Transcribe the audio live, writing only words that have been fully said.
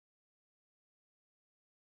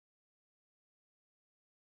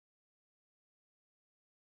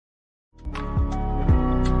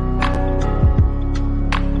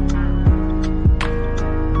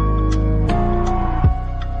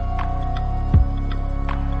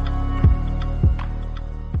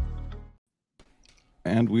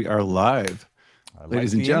And we are live.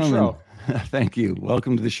 Ladies and gentlemen, thank you.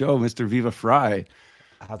 Welcome to the show, Mr. Viva Frei.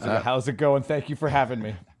 How's it going? Thank you for having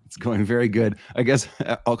me. It's going very good. I guess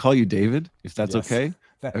I'll call you David, if that's okay.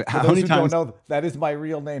 For those who don't know, that is my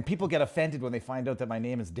real name. People get offended when they find out that my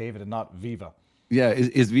name is David and not Viva. Yeah,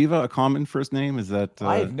 is Viva a common first name? Is that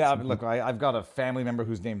I've got a family member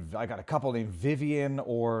whose name, I got a couple named Vivian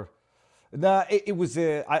or... it was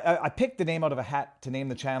I picked the name out of a hat to name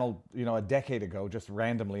the channel, a decade ago, just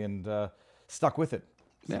randomly, and stuck with it.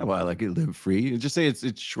 Yeah, well, I like it. Live free. Just say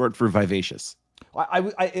it's short for vivacious.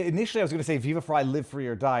 Initially I was going to say Viva Frei, live free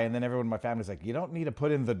or die, and then everyone in my family was like, you don't need to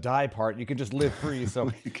put in the die part. You can just live free. So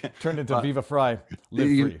turned into Viva Frei, live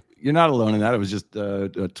free. You're not alone in that. I was just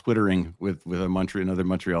twittering with another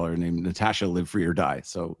Montrealer named Natasha, live free or die.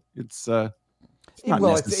 So it's not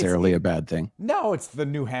necessarily a bad thing. No, it's the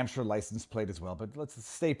New Hampshire license plate as well. But let's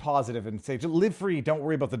stay positive and say, just live free. Don't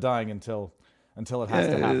worry about the dying until it has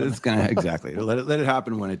to happen. It's gonna exactly let it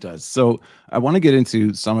happen when it does. So I want to get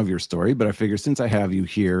into some of your story, but I figure since I have you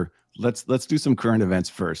here, let's do some current events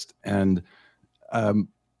first. And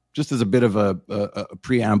just as a bit of a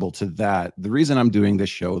preamble to that, the reason I'm doing this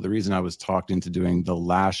show, the reason I was talked into doing the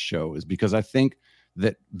last show, is because I think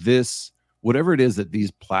that this, whatever it is that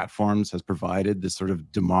these platforms has provided, this sort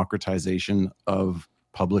of democratization of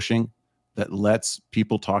publishing that lets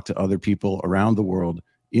people talk to other people around the world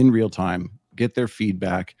in real time, get their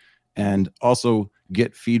feedback, and also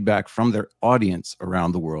get feedback from their audience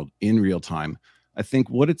around the world in real time. I think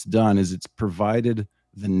what it's done is it's provided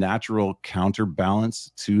the natural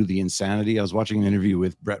counterbalance to the insanity. I was watching an interview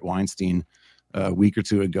with Brett Weinstein a week or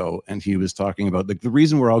two ago, and he was talking about the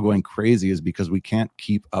reason we're all going crazy is because we can't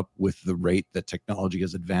keep up with the rate that technology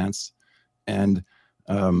has advanced. And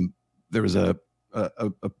there was a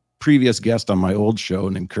previous guest on my old show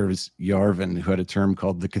named Curtis Yarvin who had a term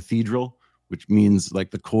called the cathedral, which means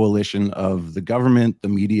like the coalition of the government, the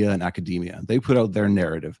media, and academia. They put out their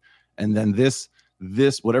narrative. And then this,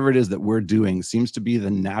 whatever it is that we're doing, seems to be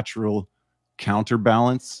the natural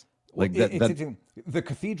counterbalance. Like the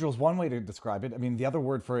cathedral is one way to describe it. I mean, the other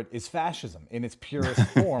word for it is fascism in its purest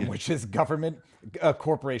form, which is government,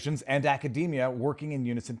 corporations, and academia working in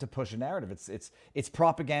unison to push a narrative. It's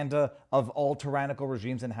propaganda of all tyrannical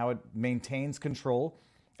regimes and how it maintains control.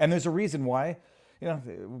 And there's a reason why,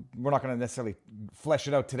 we're not going to necessarily flesh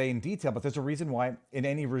it out today in detail, but there's a reason why in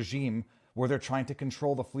any regime where they're trying to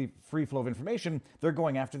control the free flow of information, they're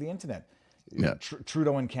going after the internet. Yeah.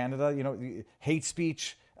 Trudeau in Canada, hate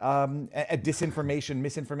speech, disinformation,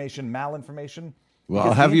 misinformation, malinformation. Well,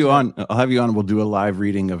 I'll have you on. We'll do a live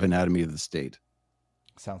reading of Anatomy of the State.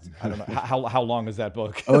 Sounds. I don't know how long is that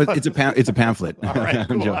book? Oh, it's a pamphlet. All right,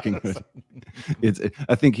 I'm joking.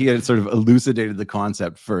 I think he had sort of elucidated the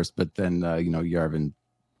concept first, but then Yarvin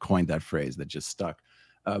coined that phrase that just stuck.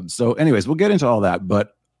 So, anyways, we'll get into all that.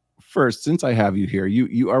 But first, since I have you here,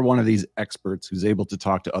 you are one of these experts who's able to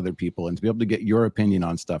talk to other people, and to be able to get your opinion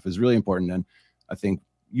on stuff is really important. And I think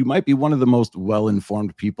you might be one of the most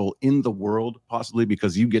well-informed people in the world, possibly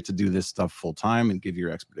because you get to do this stuff full time and give your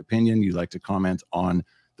expert opinion. You like to comment on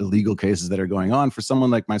the legal cases that are going on. For someone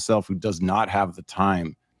like myself who does not have the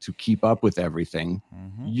time to keep up with everything,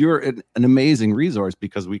 you're an amazing resource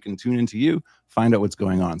because we can tune into you, find out what's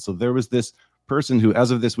going on. So there was this person who,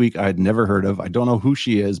 as of this week, I had never heard of. I don't know who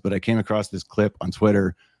she is, but I came across this clip on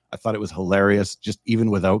Twitter. I thought it was hilarious, just even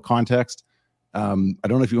without context. I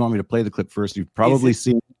don't know if you want me to play the clip first. You've probably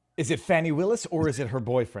seen. Is it Fani Willis or is it her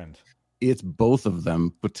boyfriend? It's both of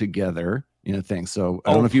them put together in a thing. So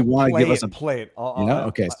I don't know if you want to give us a play it.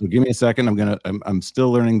 Okay. So give me a second. I'm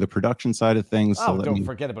still learning the production side of things. So don't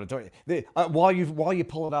forget about it. While you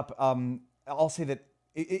pull it up, I'll say that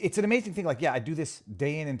it's an amazing thing. Like, I do this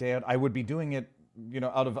day in and day out. I would be doing it,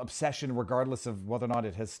 out of obsession, regardless of whether or not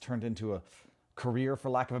it has turned into a career, for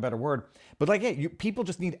lack of a better word. But people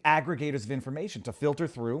just need aggregators of information to filter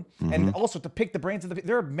through, and also to pick the brains of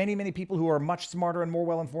there are many, many people who are much smarter and more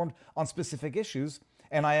well-informed on specific issues.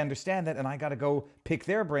 And I understand that, and I got to go pick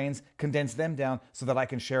their brains, condense them down so that I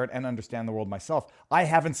can share it and understand the world myself. I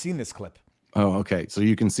haven't seen this clip. Oh, okay. So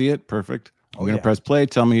you can see it. Perfect. I'm going to press play.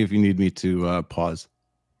 Tell me if you need me to pause.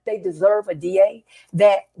 They deserve a DA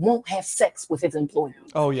that won't have sex with his employees.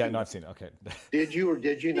 Oh, yeah. No, I've seen it. Okay. Did you or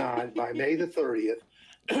did you not, by May the 30th,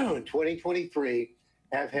 2023,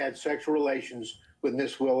 have had sexual relations with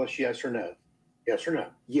Miss Willis? Yes or no? Yes or no?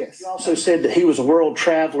 Yes. He also said that he was a world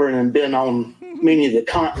traveler and had been on many of the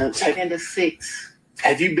continents. And the 6.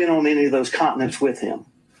 Have you been on any of those continents with him?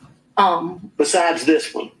 Besides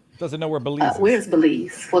this one? Doesn't know where Belize is. Where's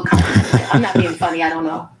Belize? What continent? I'm not being funny. I don't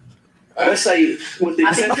know. Let's say, with the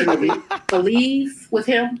exception of Belize with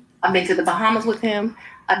him. I've been to the Bahamas with him.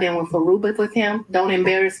 I've been with Aruba with him. Don't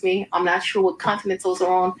embarrass me. I'm not sure what continents those are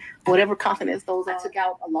on. Whatever continents those are. I took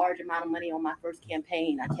out a large amount of money on my first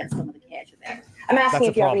campaign. I kept some of the cash in there. I'm asking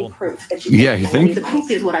if you have any proof that you Yeah, you think? The proof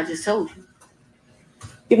is what I just told you.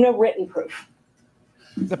 You have no written proof.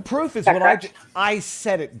 The proof is That's what correct. I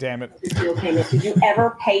said it, damn it. This bill payment. Did you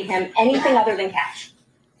ever pay him anything other than cash?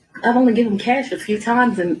 I've only given him cash a few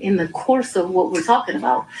times in the course of what we're talking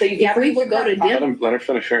about. So if we would go to dinner, Let her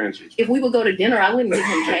finish her answer. if we would go to dinner, I wouldn't give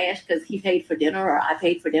him cash because he paid for dinner or I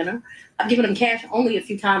paid for dinner. I've given him cash only a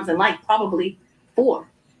few times in life, probably 4.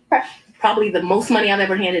 Probably the most money I've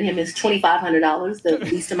ever handed him is $2,500. The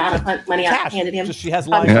least amount of money I've handed him, Just she has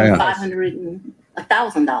probably lines. $500 and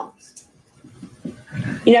 $1,000.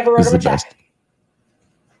 You never wrote He's him a the check, best.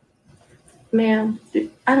 ma'am.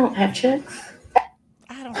 I don't have checks.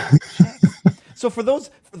 I don't have checks. So for those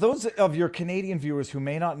of your Canadian viewers who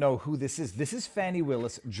may not know who this is Fani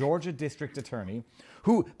Willis, Georgia District Attorney,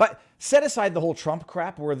 but set aside the whole Trump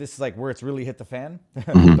crap where this is like where it's really hit the fan.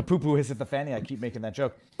 The poo-poo has hit the fanny. I keep making that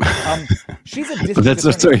joke. She's a district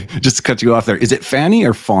attorney. Sorry, just to cut you off there. Is it Fanny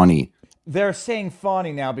or Fawny? They're saying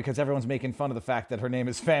Fani now because everyone's making fun of the fact that her name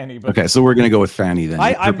is Fanny. But Okay, so we're going to go with Fanny then.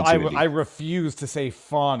 I refuse to say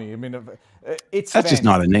Fani. I mean, it's That's just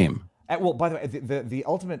Fanny. not a name. Well, by the way, the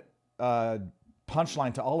ultimate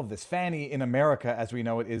punchline to all of this, Fanny in America, as we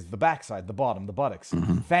know it, is the backside, the bottom, the buttocks.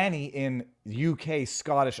 Fanny in UK,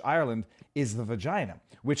 Scottish, Ireland is the vagina,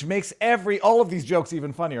 which makes all of these jokes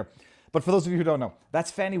even funnier. But for those of you who don't know,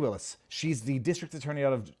 that's Fani Willis. She's the district attorney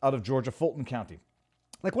out of Georgia, Fulton County.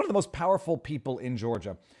 Like one of the most powerful people in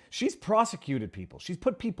Georgia. She's prosecuted people. She's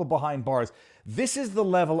put people behind bars. This is the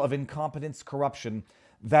level of incompetence, corruption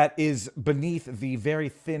that is beneath the very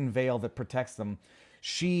thin veil that protects them.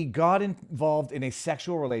 She got involved in a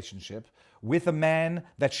sexual relationship with a man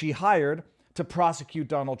that she hired to prosecute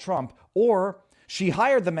Donald Trump, or she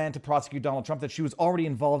hired the man to prosecute Donald Trump that she was already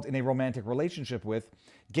involved in a romantic relationship with,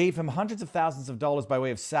 gave him hundreds of thousands of dollars by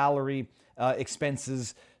way of salary,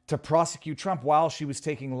 expenses, to prosecute Trump while she was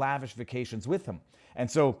taking lavish vacations with him. And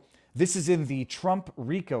so this is in the Trump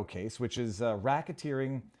RICO case, which is a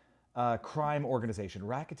racketeering crime organization,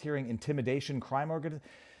 racketeering intimidation crime organization.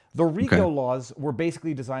 The RICO laws were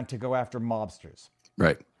basically designed to go after mobsters.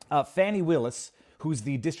 Right. Fani Willis, who's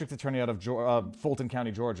the district attorney out of Fulton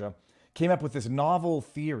County, Georgia, came up with this novel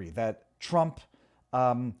theory that Trump,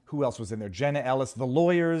 who else was in there? Jenna Ellis, the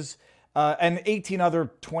lawyers, and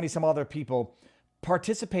 20 some other people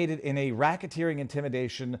participated in a racketeering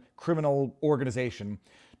intimidation criminal organization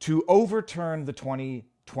to overturn the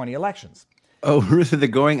 2020 elections. Oh, really? They're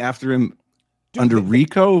going after him under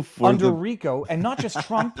RICO? RICO, and not just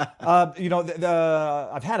Trump.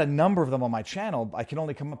 I've had a number of them on my channel. I can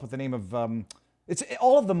only come up with the name of... it's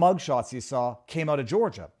all of the mugshots you saw came out of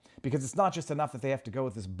Georgia, because it's not just enough that they have to go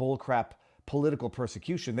with this bullcrap political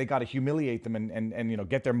persecution. They got to humiliate them and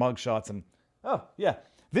get their mugshots. And, oh, yeah.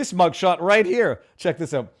 This mugshot right here. Check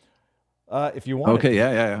this out. If you want Okay, it.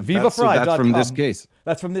 yeah. Viva Frei. That's from this case.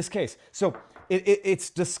 That's from this case. So it's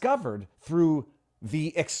discovered through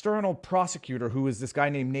the external prosecutor, who is this guy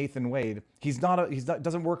named Nathan Wade. He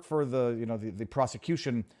doesn't work for the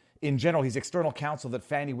prosecution in general. He's external counsel that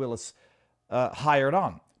Fani Willis hired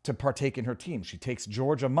on to partake in her team. She takes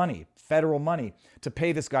Georgia money, federal money, to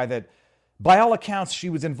pay this guy that, by all accounts, she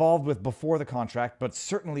was involved with before the contract, but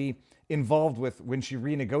certainly involved with when she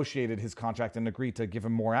renegotiated his contract and agreed to give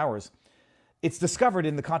him more hours. It's discovered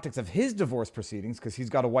in the context of his divorce proceedings, because he's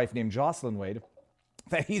got a wife named Jocelyn Wade,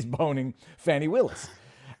 that he's boning Fani Willis.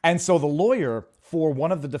 And so the lawyer for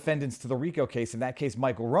one of the defendants to the RICO case, in that case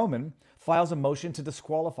Michael Roman, files a motion to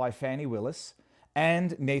disqualify Fani Willis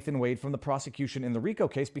and Nathan Wade from the prosecution in the RICO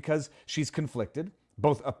case because she's conflicted,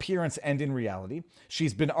 both appearance and in reality.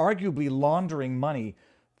 She's been arguably laundering money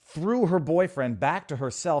through her boyfriend back to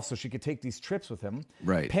herself so she could take these trips with him,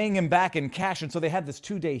 right, paying him back in cash. And so they had this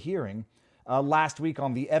 2-day hearing last week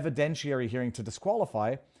on the evidentiary hearing to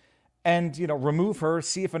disqualify and, remove her,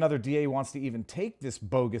 see if another DA wants to even take this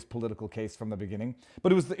bogus political case from the beginning.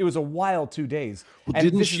 But it was a wild 2 days. Well,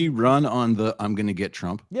 didn't she run on the I'm going to get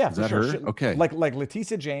Trump? Yeah, is that sure. her? Okay. Like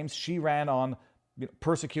Leticia James, she ran on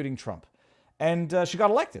persecuting Trump. And she got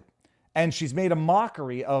elected. And she's made a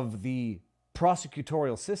mockery of the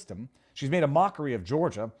prosecutorial system. She's made a mockery of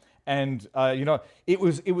Georgia. And,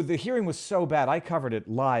 the hearing was so bad. I covered it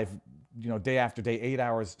live, day after day, 8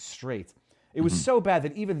 hours straight. It was so bad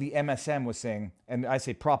that even the MSM was saying, and I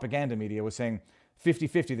say propaganda media was saying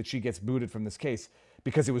 50-50 that she gets booted from this case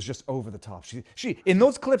because it was just over the top. She in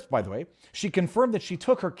those clips, by the way, she confirmed that she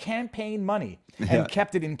took her campaign money and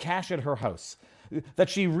kept it in cash at her house, that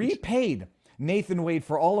she repaid Nathan Wade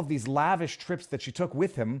for all of these lavish trips that she took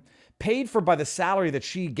with him, paid for by the salary that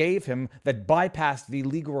she gave him that bypassed the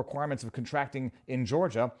legal requirements of contracting in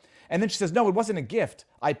Georgia. And then she says, no, it wasn't a gift.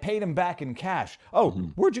 I paid him back in cash. Oh,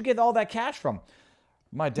 where'd you get all that cash from?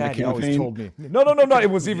 My dad always told me. No. It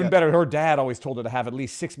was even better. Her dad always told her to have at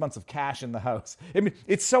least 6 months of cash in the house. I mean,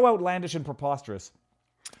 it's so outlandish and preposterous.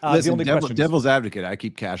 Listen, devil's advocate, I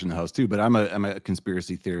keep cash in the house too, but I'm a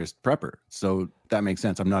conspiracy theorist prepper, so that makes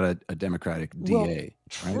sense. I'm not a Democratic DA.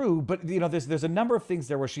 True, right? But there's a number of things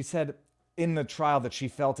there where she said in the trial that she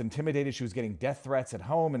felt intimidated. She was getting death threats at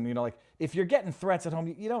home, and like if you're getting threats at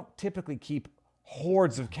home, you don't typically keep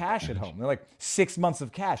hordes of cash at home. They're like 6 months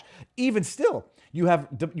of cash. Even still, you have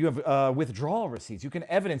withdrawal receipts. You can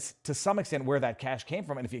evidence to some extent where that cash came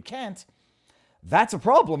from, and if you can't, that's a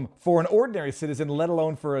problem for an ordinary citizen, let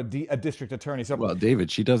alone for a district attorney. So, well, David,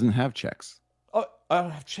 she doesn't have checks. Oh, I don't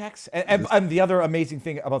have checks. And the other amazing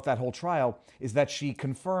thing about that whole trial is that she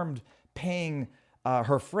confirmed paying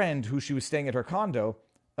her friend who she was staying at her condo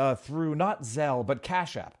through not Zelle, but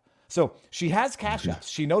Cash App. So she has Cash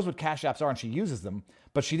Apps. She knows what Cash Apps are and she uses them,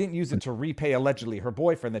 but she didn't use it to repay allegedly her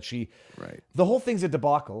boyfriend that she... Right. The whole thing's a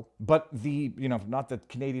debacle, but not that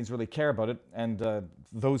Canadians really care about it, and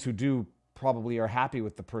those who do probably are happy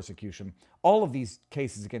with the persecution. All of these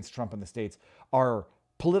cases against Trump in the States are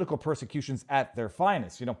political persecutions at their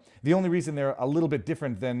finest. The only reason they're a little bit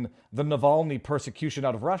different than the Navalny persecution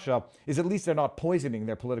out of Russia is at least they're not poisoning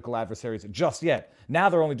their political adversaries just yet. Now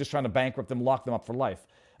they're only just trying to bankrupt them, lock them up for life.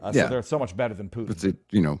 So they're so much better than Putin.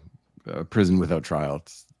 It's prison without trial.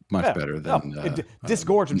 It's much better than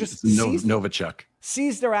disgorge them. Just Novichok.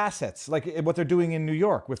 Seize their assets, like what they're doing in New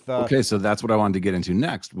York with. Okay, so that's what I wanted to get into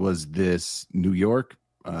next. Was this New York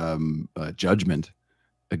judgment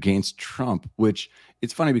against Trump? Which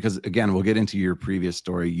it's funny because again, we'll get into your previous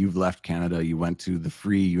story. You've left Canada. You went to the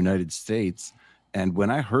free United States. And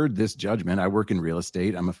when I heard this judgment, I work in real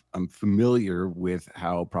estate. I'm familiar with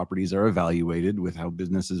how properties are evaluated, with how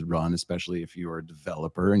businesses run, especially if you're a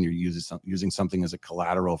developer and you're using something as a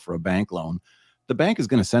collateral for a bank loan. The bank is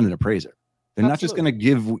going to send an appraiser. They're not just going to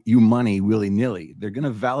give you money willy-nilly. They're going to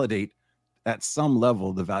validate at some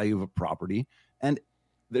level the value of a property. And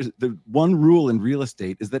there's the one rule in real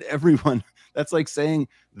estate is that everyone, that's like saying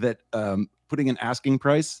that putting an asking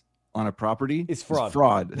price on a property is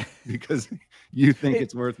fraud because you think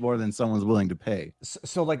it's worth more than someone's willing to pay.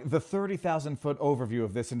 So like the 30,000 foot overview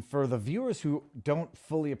of this, and for the viewers who don't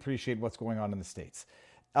fully appreciate what's going on in the States,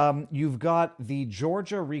 you've got the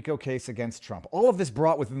Georgia RICO case against Trump. All of this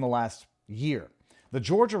brought within the last year. The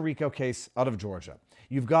Georgia RICO case out of Georgia.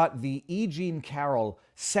 You've got the E. Jean Carroll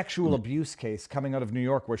sexual abuse case coming out of New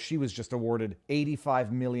York, where she was just awarded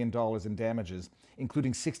 $85 million in damages,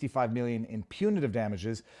 including $65 million in punitive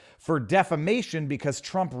damages for defamation because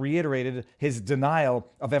Trump reiterated his denial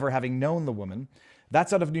of ever having known the woman.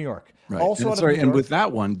 That's out of New York. Right. Also, and with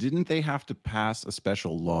that one, didn't they have to pass a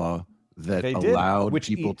special law that allowed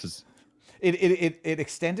people to? It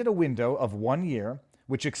extended a window of 1 year,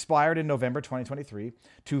 which expired in November 2023,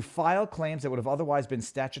 to file claims that would have otherwise been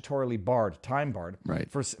statutorily barred, time barred,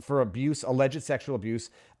 right, for abuse, alleged sexual abuse,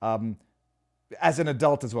 as an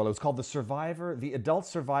adult as well. It was called the Adult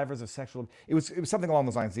Survivors of Sexual. It was something along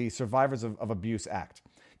those lines, the Survivors of Abuse Act.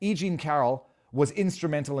 E. Jean Carroll was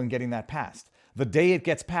instrumental in getting that passed. The day it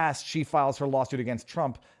gets passed, she files her lawsuit against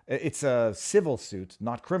Trump. It's a civil suit,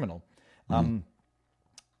 not criminal. And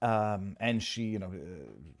she,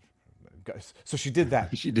 so she did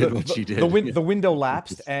that. She did what she did. The window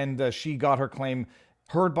lapsed, and she got her claim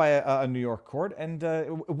heard by a New York court, and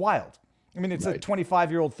wild. I mean, it's a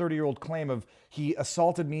 25-year-old, 30-year-old claim of he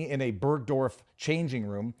assaulted me in a Bergdorf changing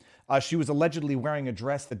room. She was allegedly wearing a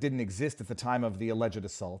dress that didn't exist at the time of the alleged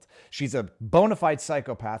assault. She's a bona fide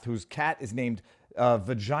psychopath whose cat is named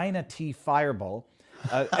Vagina T Fireball.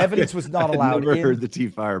 Evidence was not allowed. I've never heard the T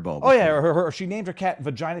Fireball before. Oh yeah, she named her cat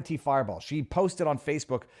Vagina T Fireball. She posted on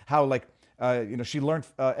Facebook how she learned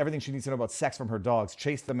everything she needs to know about sex from her dogs.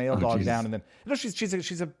 Chased the male dog down, and then she's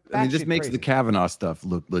a. I mean, this makes the Kavanaugh stuff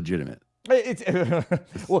look legitimate. It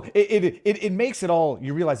makes it all.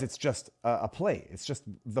 You realize it's just a play. It's just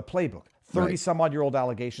the playbook. 30-some-odd-year-old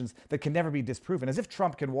allegations that can never be disproven. As if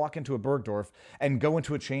Trump can walk into a Bergdorf and go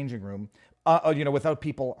into a changing room, without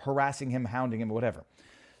people harassing him, hounding him, whatever.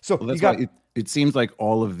 So that's why it seems like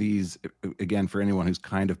all of these, again, for anyone who's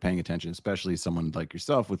kind of paying attention, especially someone like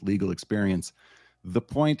yourself with legal experience, the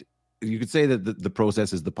point, you could say that the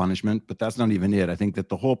process is the punishment, but that's not even it. I think that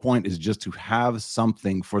the whole point is just to have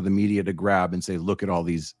something for the media to grab and say, look at all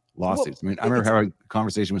these lawsuits. I remember having a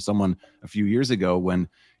conversation with someone a few years ago when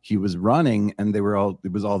he was running and it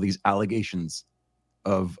was all these allegations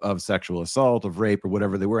of sexual assault, of rape, or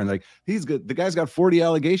whatever they were, and like he's good. The guy's got 40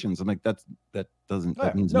 allegations. I'm like, that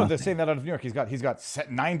means no. nothing. They're saying that out of New York. He's got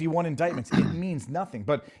 91 indictments. It means nothing.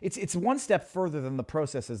 But it's one step further than the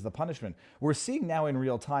process as the punishment. We're seeing now in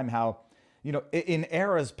real time how, in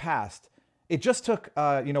eras past, it just took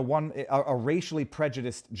a racially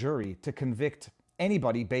prejudiced jury to convict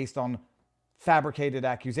anybody based on fabricated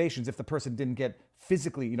accusations if the person didn't get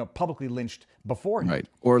physically, publicly lynched beforehand. Right.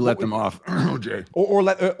 Or let them off. OJ. Or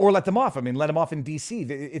let them off. I mean, let them off in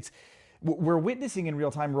DC. We're witnessing in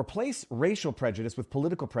real time replace racial prejudice with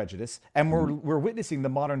political prejudice, and we're witnessing the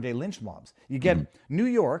modern day lynch mobs. You get New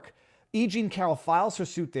York, E. Jean Carroll files her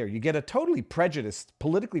suit there. You get a totally prejudiced,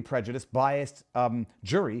 politically prejudiced, biased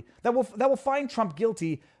jury that will find Trump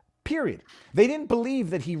guilty. Period. They didn't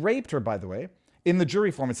believe that he raped her, by the way. In the jury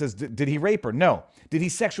form, it says, did he rape her? No. Did he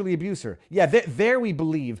sexually abuse her? Yeah, there we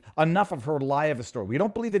believe enough of her lie of a story. We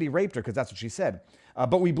don't believe that he raped her because that's what she said.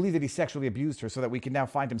 But we believe that he sexually abused her so that we can now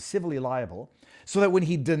find him civilly liable, so that when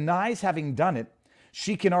he denies having done it,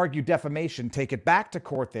 she can argue defamation, take it back to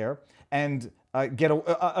court there, and get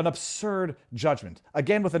an absurd judgment.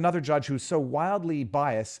 Again, with another judge who's so wildly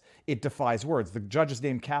biased, it defies words. The judge is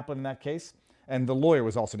named Kaplan in that case, and the lawyer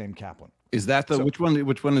was also named Kaplan. Is that which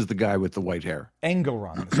one is the guy with the white hair?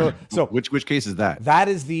 Engelron. So which case is that? That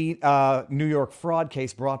is the New York fraud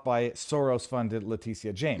case brought by Soros-funded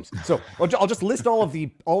Letitia James. So I'll just list all of the.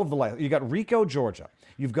 You got Rico, Georgia.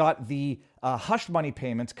 You've got the hush money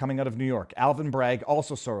payment coming out of New York. Alvin Bragg,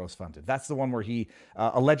 also Soros-funded. That's the one where he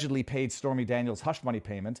allegedly paid Stormy Daniels hush money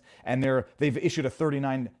payment, and they've issued a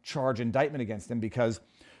 39-charge indictment against him because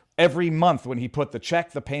every month when he put the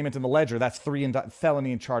check, the payment, in the ledger, that's 3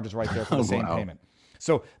 felony charges right there for the same payment.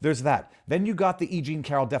 So there's that. Then you got the E. Jean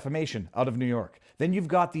Carroll defamation out of New York. Then you've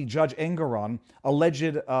got the Judge Engelron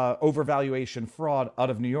alleged overvaluation fraud out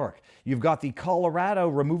of New York. You've got the Colorado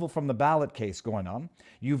removal from the ballot case going on.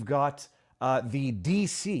 You've got the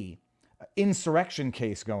D.C. insurrection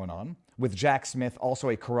case going on with Jack Smith, also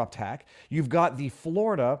a corrupt hack. You've got the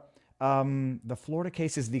Florida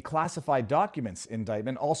case is the classified documents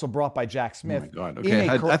indictment, also brought by Jack Smith. Oh my God. Okay.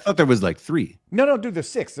 I thought there was like 3. No, dude, there's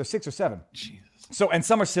 6. There's 6 or 7. Jesus. So, and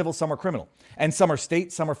some are civil, some are criminal, and some are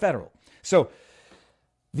state, some are federal. So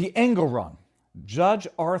the Engelron, Judge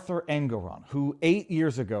Arthur Engelron, who 8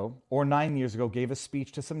 years ago or 9 years ago gave a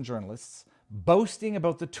speech to some journalists boasting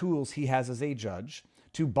about the tools he has as a judge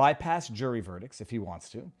to bypass jury verdicts if he wants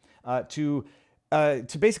to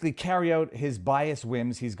basically carry out his bias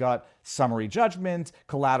whims. He's got summary judgment,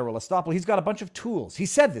 collateral estoppel. He's got a bunch of tools. He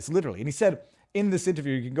said this literally, and he said in this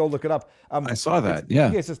interview, you can go look it up. I saw that.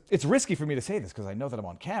 Yeah. It's risky for me to say this because I know that I'm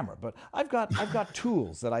on camera, but I've got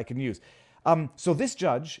tools that I can use. So this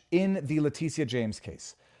judge in the Letitia James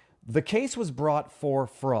case, the case was brought for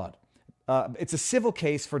fraud. It's a civil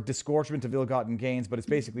case for disgorgement of ill-gotten gains, but it's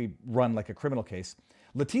basically run like a criminal case.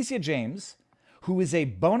 Letitia James, who is a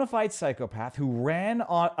bona fide psychopath who ran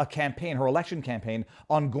on a campaign, her election campaign,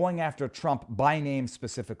 on going after Trump by name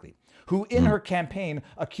specifically, who in her campaign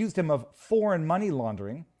accused him of foreign money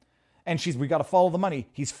laundering. And we got to follow the money.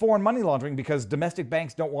 He's foreign money laundering because domestic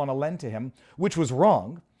banks don't want to lend to him, which was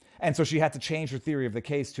wrong. And so she had to change her theory of the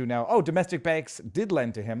case to now, domestic banks did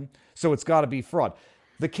lend to him, so it's got to be fraud.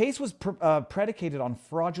 The case was predicated on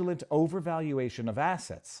fraudulent overvaluation of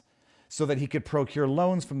assets so that he could procure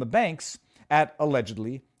loans from the banks at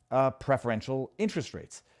allegedly preferential interest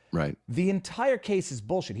rates. Right. The entire case is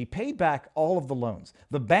bullshit. He paid back all of the loans.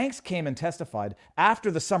 The banks came and testified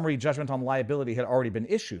after the summary judgment on liability had already been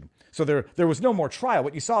issued. So there was no more trial.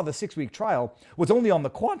 What you saw, the 6-week trial, was only on the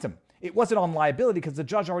quantum. It wasn't on liability because the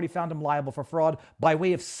judge already found him liable for fraud by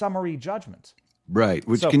way of summary judgment. Right.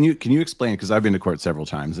 Which can you explain? Because I've been to court several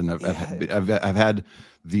times, and I've had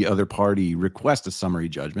the other party request a summary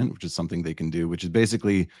judgment, which is something they can do, which is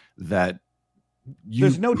basically that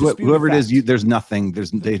there's no dispute. Whoever it is, there's nothing.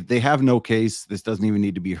 They have no case. This doesn't even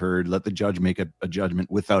need to be heard. Let the judge make a judgment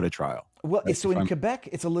without a trial. Well, so in Quebec,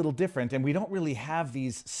 it's a little different, and we don't really have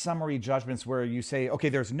these summary judgments where you say, okay,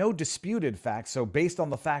 there's no disputed facts, so based on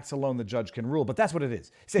the facts alone, the judge can rule. But that's what it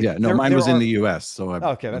is. Mine was in the U.S., so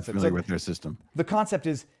I'm familiar with their system. The concept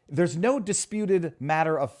is there's no disputed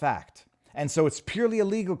matter of fact, and so it's purely a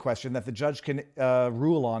legal question that the judge can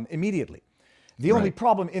rule on immediately. The only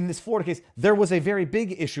problem in this Florida case, there was a very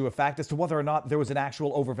big issue of fact as to whether or not there was an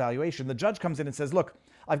actual overvaluation. The judge comes in and says, look,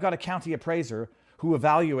 I've got a county appraiser who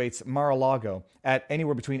evaluates Mar-a-Lago at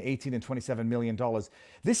anywhere between $18 and $27 million.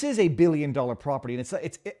 This is $1 billion property, and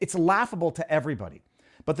it's laughable to everybody.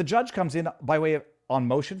 But the judge comes in by way on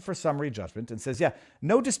motion for summary judgment and says, yeah,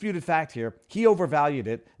 no disputed fact here. He overvalued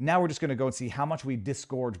it. Now we're just going to go and see how much we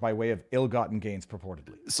disgorge by way of ill-gotten gains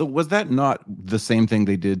purportedly. So was that not the same thing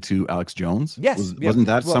they did to Alex Jones? Yes. Wasn't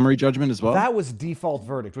that summary judgment as well? That was default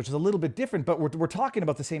verdict, which is a little bit different, but we're talking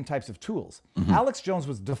about the same types of tools. Alex Jones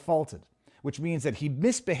was defaulted, which means that he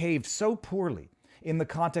misbehaved so poorly in the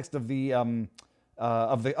context of the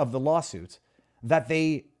lawsuit that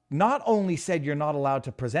they not only said you're not allowed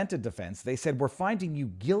to present a defense, they said we're finding you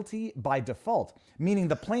guilty by default, meaning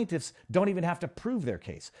the plaintiffs don't even have to prove their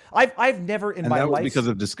case. I've never in my life... And that was because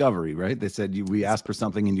of discovery, right? They said we asked for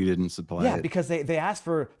something and you didn't supply it. Yeah, because they asked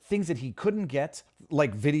for things that he couldn't get,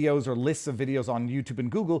 like videos or lists of videos on YouTube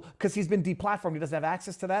and Google, because he's been deplatformed. He doesn't have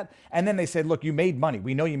access to that. And then they said, look, you made money.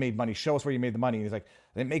 We know you made money. Show us where you made the money. And he's like,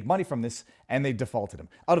 I didn't make money from this. And they defaulted him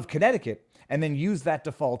out of Connecticut and then used that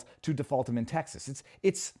default to default him in Texas.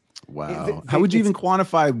 It's wow. How would you even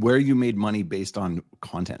quantify where you made money based on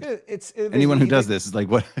content? Anyone who does this is like,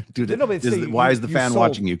 what, dude? Why is the fan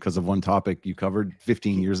watching you? Because of one topic you covered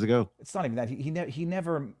 15 years ago? It's not even that. He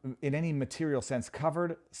never, in any material sense,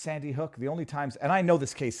 covered Sandy Hook. The only times, and I know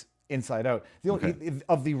this case inside out,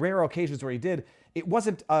 of the rare occasions where he did, it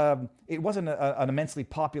wasn't an immensely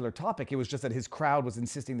popular topic. It was just that his crowd was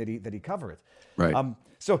insisting that he cover it. Right.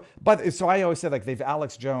 So I always said, like, they've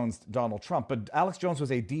Alex Jones, Donald Trump, but Alex Jones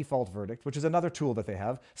was a default verdict, which is another tool that they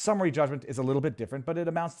have. Summary judgment is a little bit different, but it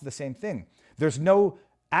amounts to the same thing. There's no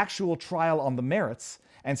actual trial on the merits.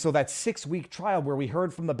 And so that 6-week trial where we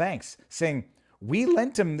heard from the banks saying, we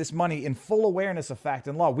lent him this money in full awareness of fact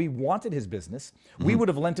and law. We wanted his business. We would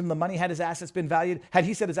have lent him the money had his assets been valued, had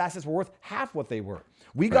he said his assets were worth half what they were.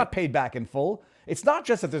 We got paid back in full. It's not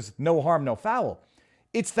just that there's no harm, no foul.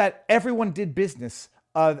 It's that everyone did business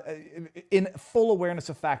in full awareness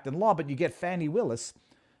of fact and law, but you get Fani Willis.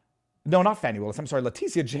 No, not Fani Willis. I'm sorry,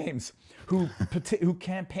 Letitia James, who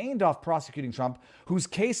campaigned off prosecuting Trump, whose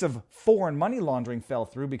case of foreign money laundering fell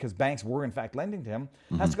through because banks were in fact lending to him,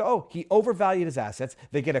 has to go, oh, he overvalued his assets.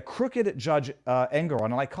 They get a crooked Judge Engeron,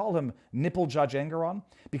 and I call him Nipple Judge Engeron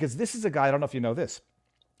because this is a guy, I don't know if you know this,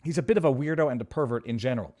 he's a bit of a weirdo and a pervert in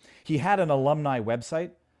general. He had an alumni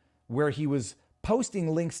website where he was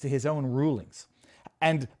posting links to his own rulings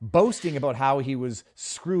and boasting about how he was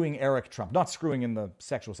screwing Eric Trump. Not screwing in the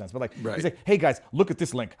sexual sense, but like, he's like, hey guys, look at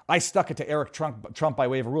this link. I stuck it to Eric Trump by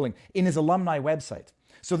way of a ruling in his alumni website.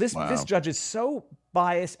 So this judge is so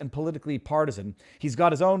biased and politically partisan. He's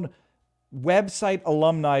got his own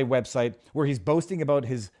alumni website, where he's boasting about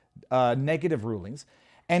his negative rulings.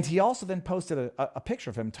 And he also then posted a picture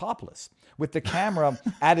of him topless with the camera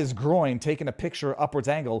at his groin, taking a picture upwards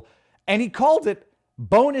angle. And he called it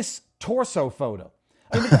bonus torso photo.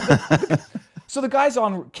 I mean, so the guy's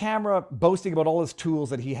on camera boasting about all his tools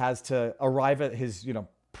that he has to arrive at his,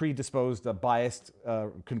 predisposed, biased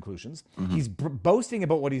conclusions. He's boasting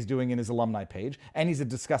about what he's doing in his alumni page, and he's a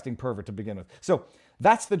disgusting pervert to begin with. So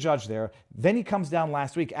that's the judge there. Then he comes down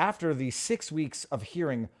last week after the 6 weeks of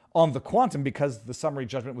hearing on the quantum, because the summary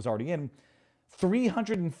judgment was already in,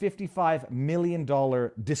 $355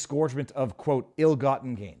 million disgorgement of, quote,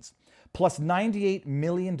 ill-gotten gains, plus $98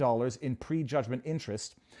 million in prejudgment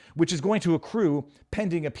interest, which is going to accrue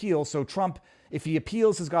pending appeal. So Trump, if he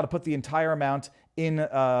appeals, has got to put the entire amount in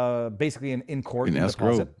basically in court. In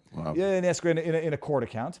escrow. Wow. Yeah, in escrow, in a court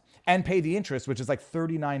account, and pay the interest, which is like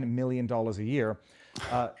 $39 million a year.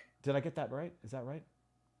 Did I get that right? Is that right?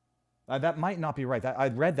 That might not be right. I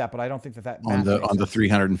read that, but I don't think that on the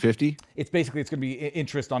 350. It's basically, it's going to be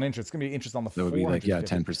interest on interest. It's going to be interest on the. That would be like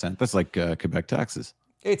 10%. That's like Quebec taxes.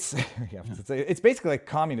 It's basically like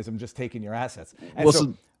communism, just taking your assets. And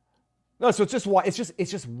so it's just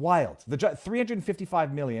wild. The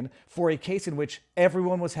 $355 million for a case in which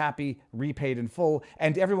everyone was happy, repaid in full,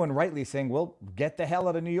 and everyone rightly saying, "Well, get the hell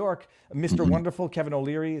out of New York." Mr. Wonderful, Kevin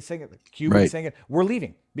O'Leary is saying it, Cuban is saying it. We're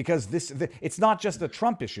leaving because it's not just a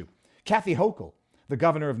Trump issue. Kathy Hochul, the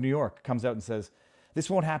governor of New York, comes out and says, this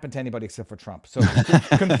won't happen to anybody except for Trump. So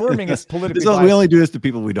confirming it's politically biased. We only do this to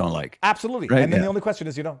people we don't like. Absolutely. Right? And then the only question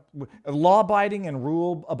is, law-abiding and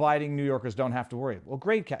rule-abiding New Yorkers don't have to worry. Well,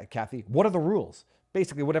 great, Kathy. What are the rules?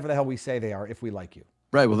 Basically, whatever the hell we say they are, if we like you.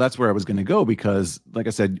 Right. Well, that's where I was going to go because, like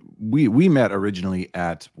I said, we met originally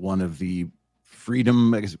at one of the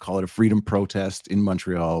freedom, I guess we call it a freedom protest in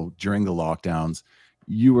Montreal during the lockdowns.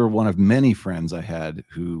 You were one of many friends I had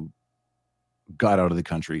who got out of the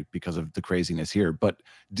country because of the craziness here. But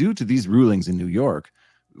due to these rulings in New York,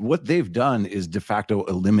 what they've done is de facto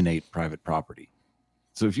eliminate private property.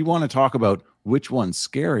 So if you want to talk about which one's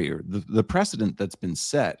scarier, the precedent that's been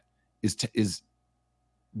set is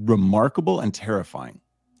remarkable and terrifying.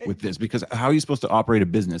 with this, because how are you supposed to operate a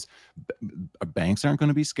business? Banks aren't going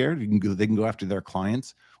to be scared. They can go after their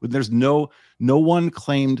clients. There's no one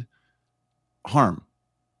claimed harm.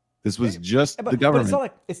 This was just the government.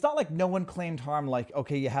 But it's not like no one claimed harm. Like,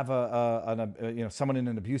 okay, you have someone in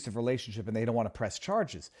an abusive relationship and they don't want to press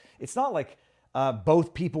charges. It's not like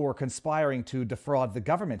both people were conspiring to defraud the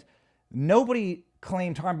government. Nobody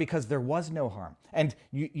claimed harm because there was no harm. And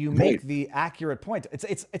you make the accurate point.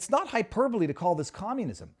 It's not hyperbole to call this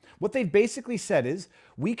communism. What they've basically said is,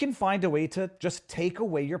 we can find a way to just take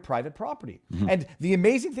away your private property. And the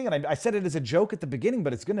amazing thing, and I said it as a joke at the beginning,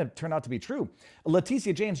 but it's going to turn out to be true.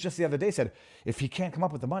 Leticia James just the other day said, if he can't come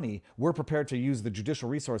up with the money, we're prepared to use the judicial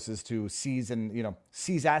resources to seize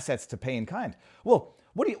assets to pay in kind. Well,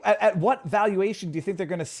 at what valuation do you think they're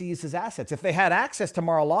going to seize his assets? If they had access to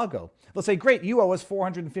Mar-a-Lago, they'll say, great, you owe us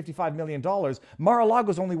 $455 million.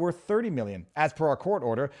 Mar-a-Lago's only worth $30 million as per our court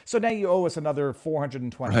order. So now you owe us another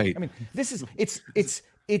 $420. Right. I mean,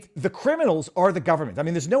 the criminals are the government. I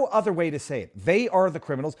mean, there's no other way to say it. They are the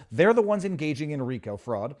criminals. They're the ones engaging in RICO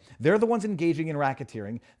fraud. They're the ones engaging in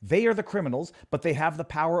racketeering. They are the criminals, but they have the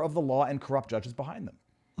power of the law and corrupt judges behind them.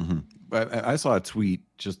 I saw a tweet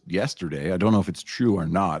just yesterday. I don't know if it's true or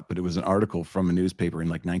not, but it was an article from a newspaper in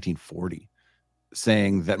like 1940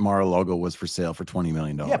 saying that Mar-a-Lago was for sale for $20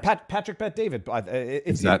 million. Yeah, Patrick Bet David.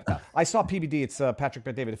 I saw PBD. It's Patrick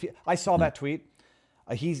Bet David. I saw that tweet.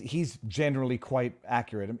 He's generally quite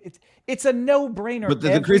accurate. It's a no-brainer. But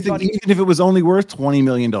the crazy thing, even if it was only worth $20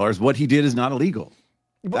 million, what he did is not illegal.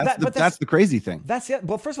 That's the crazy thing. That's it.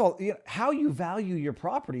 Well, first of all, how you value your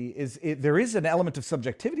property there is an element of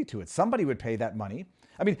subjectivity to it. Somebody would pay that money.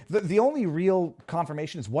 I mean, the only real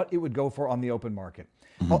confirmation is what it would go for on the open market.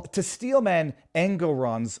 To Steelman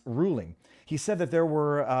Engoron's ruling, he said that there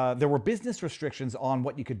were business restrictions on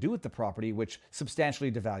what you could do with the property, which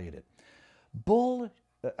substantially devalued it.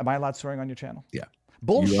 Am I allowed swearing on your channel? Yeah.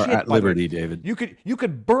 Bullshit. You are at liberty, David. You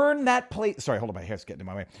could burn that place. Sorry, hold on, my hair's getting in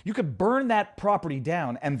my way. You could burn that property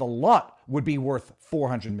down, and the lot would be worth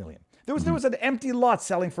 $400 million. There was an empty lot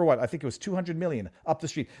selling for what? I think it was $200 million up the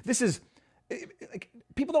street. This is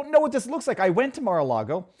people don't know what this looks like. I went to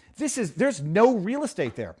Mar-a-Lago. There's no real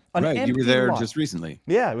estate there. Right, you were there just recently.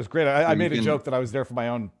 Yeah, it was great. I made a joke that I was there for my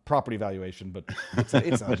own property valuation, but it's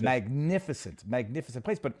a magnificent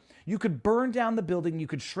place. But you could burn down the building, you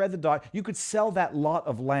could shred the dog, you could sell that lot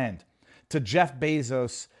of land to Jeff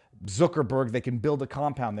Bezos, Zuckerberg. They can build a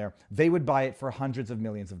compound there. They would buy it for hundreds of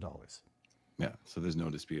millions of dollars. Yeah, so there's no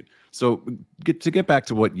dispute. So to get back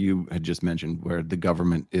to what you had just mentioned, where the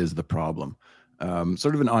government is the problem,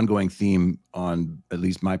 sort of an ongoing theme on at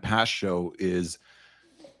least my past show is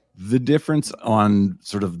the difference on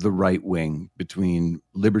sort of the right wing between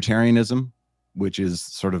libertarianism, which is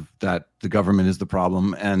sort of that the government is the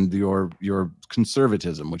problem, and your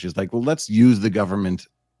conservatism, which is like, well, let's use the government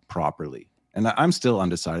properly. And I'm still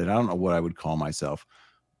undecided. I don't know what I would call myself,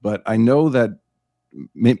 but I know that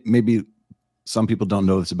maybe some people don't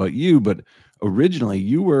know this about you, but originally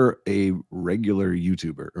you were a regular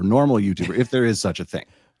YouTuber or normal YouTuber, if there is such a thing.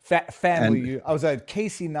 I was a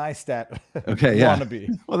Casey Neistat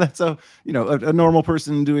wannabe. Well, that's a normal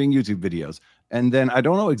person doing YouTube videos. And then I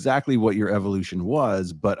don't know exactly what your evolution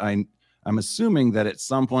was, but I'm assuming that at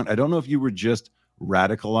some point, I don't know if you were just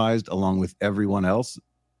radicalized along with everyone else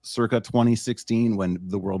circa 2016 when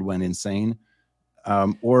the world went insane.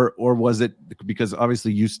 Or was it because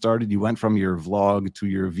obviously you went from your vlog to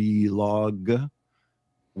your vlog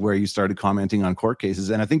where you started commenting on court cases.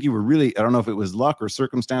 And I think you were really, I don't know if it was luck or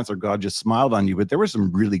circumstance or God just smiled on you, but there were some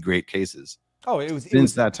really great cases. Oh, it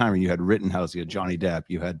was that time. You had Rittenhouse, you had Johnny Depp,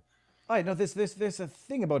 you had. I know there's a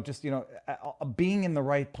thing about just, being in the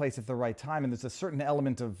right place at the right time. And there's a certain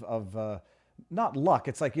element of not luck.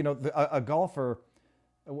 It's like, a golfer.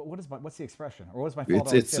 What's the expression? Or what's my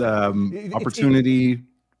fault? It's opportunity.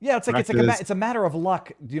 Yeah, it's a matter of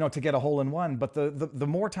luck, to get a hole in one. But the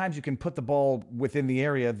more times you can put the ball within the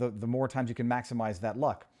area, the more times you can maximize that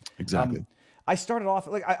luck. Exactly. I started off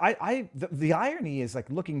like the irony is, like,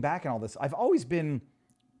 looking back on all this, I've always been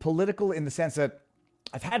political in the sense that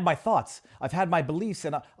I've had my thoughts, I've had my beliefs,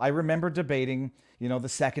 and I remember debating, the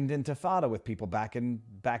second Intifada with people back in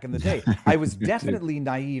the day. I was definitely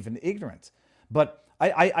naive and ignorant, but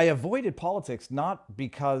I avoided politics not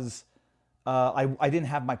because I didn't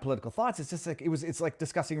have my political thoughts. It's just like it's like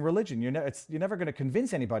discussing religion. You're never going to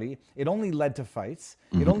convince anybody. It only led to fights.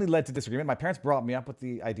 Mm-hmm. It only led to disagreement. My parents brought me up with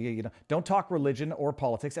the idea, don't talk religion or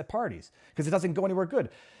politics at parties because it doesn't go anywhere good.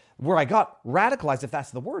 Where I got radicalized, if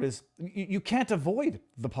that's the word, is you can't avoid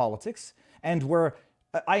the politics, and where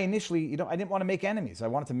I initially, I didn't want to make enemies. I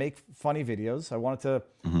wanted to make funny videos. I wanted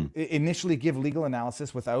to initially give legal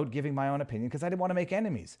analysis without giving my own opinion because I didn't want to make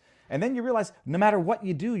enemies. And then you realize no matter what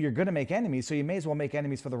you do, you're going to make enemies. So you may as well make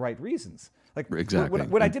enemies for the right reasons. Like exactly.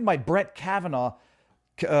 When I did my Brett Kavanaugh,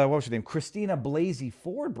 what was her name? Christina Blasey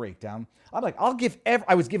Ford breakdown. I'm like,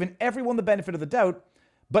 I was giving everyone the benefit of the doubt,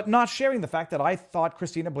 but not sharing the fact that I thought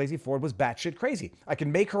Christina Blasey Ford was batshit crazy. I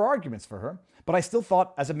can make her arguments for her, but I still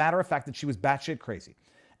thought, as a matter of fact, that she was batshit crazy.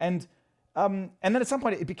 And then at some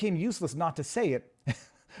point, it became useless not to say it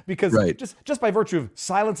because just by virtue of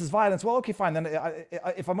silence is violence. Well, okay, fine. Then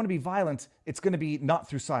if I'm going to be violent, it's going to be not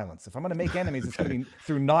through silence. If I'm going to make enemies, it's going to be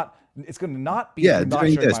through not. It's going to not be. Yeah,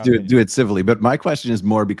 do it civilly. But my question is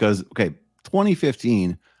more because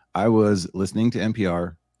 2015, I was listening to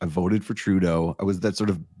NPR. I voted for Trudeau. I was that sort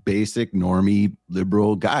of basic normie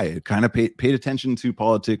liberal guy. I kind of paid attention to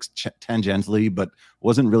politics tangentially, but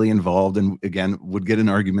wasn't really involved. And again, would get in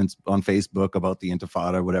arguments on Facebook about the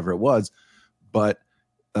Intifada, whatever it was. But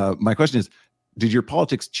my question is, did your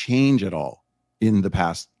politics change at all in the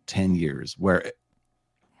past 10 years? Where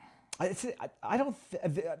I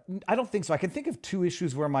don't think so. I can think of two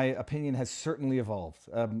issues where my opinion has certainly evolved,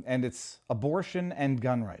 and it's abortion and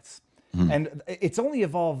gun rights. And it's only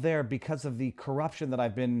evolved there because of the corruption that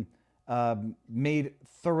I've been made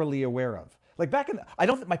thoroughly aware of. Like I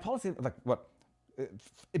don't think my policy,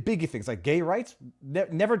 biggie things like gay rights,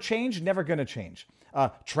 never changed, never going to change.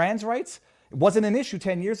 Trans rights wasn't an issue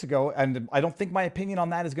 10 years ago. And I don't think my opinion on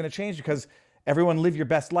that is going to change because everyone live your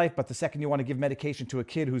best life. But the second you want to give medication to a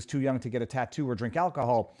kid who's too young to get a tattoo or drink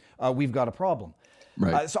alcohol, we've got a problem.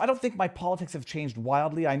 Right. So I don't think my politics have changed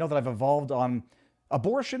wildly. I know that I've evolved on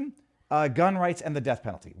abortion, gun rights, and the death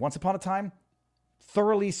penalty. Once upon a time,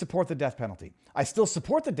 thoroughly support the death penalty. I still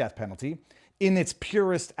support the death penalty in its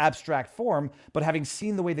purest abstract form, but having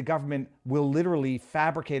seen the way the government will literally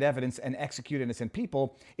fabricate evidence and execute innocent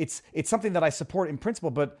people, it's something that I support in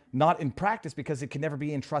principle, but not in practice because it can never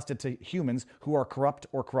be entrusted to humans who are corrupt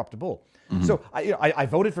or corruptible. So I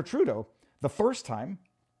voted for Trudeau the first time.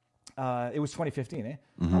 It was 2015.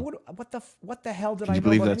 What the hell did I? Can you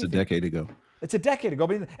believe that's a decade ago? It's a decade ago.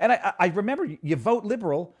 And I remember you vote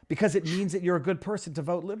liberal because it means that you're a good person to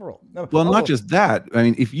vote liberal. Well, not just that. I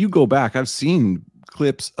mean, if you go back, I've seen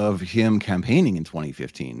clips of him campaigning in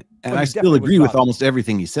 2015, and I still agree with almost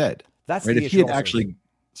everything he said. That's right. If he had actually,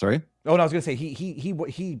 sorry. Oh, no, I was going to say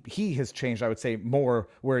he has changed. I would say more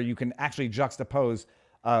where you can actually juxtapose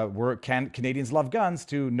Canadians love guns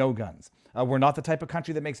to no guns. We're not the type of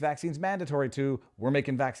country that makes vaccines mandatory to we're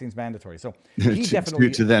making vaccines mandatory. So he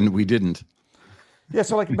definitely to then we didn't. Yeah.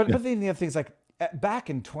 So but the other things like back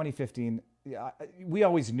in 2015, we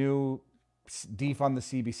always knew defund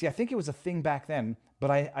the CBC. I think it was a thing back then, but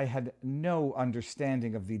I had no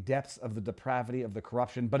understanding of the depths of the depravity of the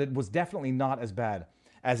corruption. But it was definitely not as bad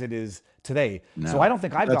as it is today. No. So I don't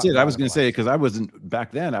think I've That's it. I was going to say, because I wasn't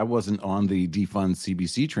on the defund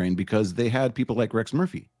CBC train because they had people like Rex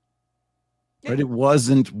Murphy. Right? It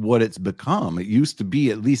wasn't what it's become. It used to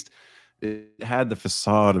be, at least it had the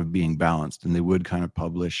facade of being balanced, and they would kind of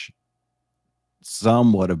publish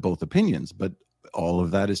somewhat of both opinions, but all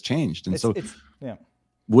of that has changed. And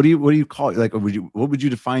what do you call it? Like, what would you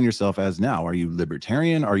define yourself as now? Are you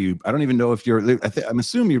libertarian? Are you, I don't even know if I'm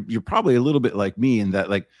assuming you're probably a little bit like me in that,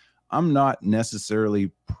 like, I'm not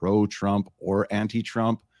necessarily pro-Trump or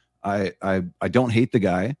anti-Trump. I don't hate the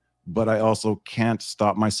guy, but I also can't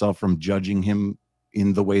stop myself from judging him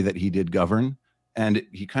in the way that he did govern. And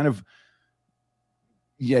he kind of,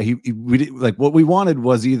 like what we wanted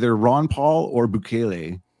was either Ron Paul or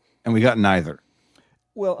Bukele, and we got neither.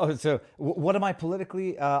 Well, so what am I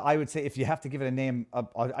politically? I would say if you have to give it a name,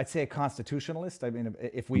 I'd say a constitutionalist. I mean,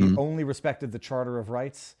 if we only respected the Charter of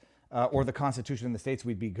Rights or the Constitution in the States,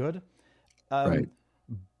 we'd be good. Right.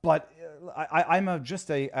 But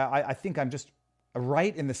I think I'm just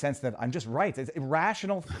right in the sense that I'm just right. It's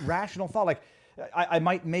rational thought. Like I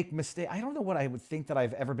might make mistakes. I don't know what I would think that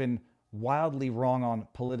I've ever been wildly wrong on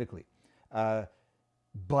politically,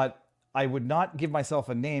 but I would not give myself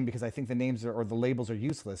a name because I think the names or the labels are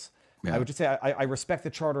useless. Yeah. I would just say I respect the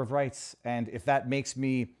Charter of Rights, and if that makes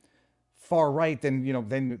me far right,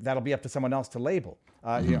 then that'll be up to someone else to label.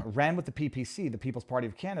 Ran with the PPC, the People's Party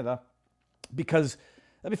of Canada, because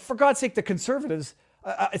I mean, for God's sake, the Conservatives.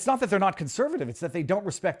 It's not that they're not conservative; it's that they don't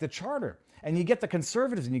respect the Charter. And you get the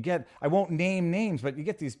Conservatives, and you get, I won't name names, but you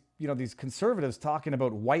get these, these Conservatives talking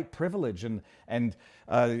about white privilege and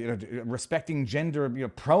respecting gender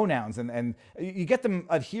pronouns, and you get them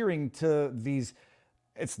adhering to these.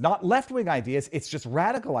 It's not left-wing ideas; it's just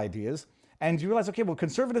radical ideas. And you realize, okay, well,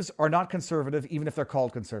 conservatives are not conservative, even if they're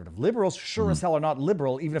called conservative. Liberals sure as hell are not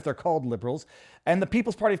liberal, even if they're called liberals. And the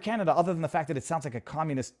People's Party of Canada, other than the fact that it sounds like a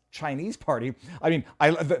communist Chinese party, I mean,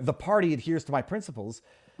 the party adheres to my principles.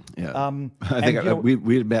 Yeah, I think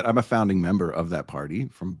we had met. I'm a founding member of that party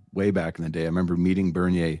from way back in the day. I remember meeting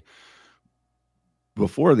Bernier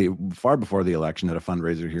far before the election at a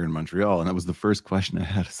fundraiser here in Montreal, and that was the first question I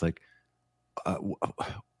had. It's like,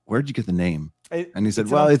 where'd you get the name? And he said,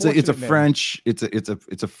 "Well, it's a French, it's a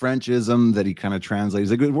Frenchism that he kind of translates.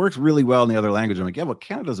 Like, it works really well in the other language." I'm like, "Yeah, well,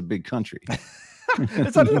 Canada's a big country."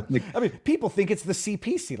 It's not, I mean, people think it's the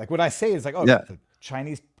CPC. Like what I say is like, oh, yeah, the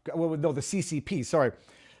Chinese. Well, no, the CCP. Sorry.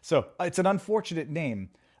 So it's an unfortunate name,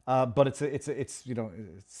 but it's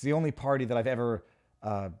the only party that I've ever.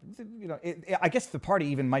 I guess the party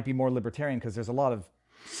even might be more libertarian because there's a lot of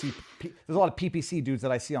PPC dudes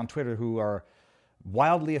that I see on Twitter who are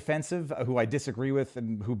wildly offensive, who I disagree with,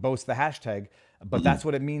 and who boast the hashtag. But that's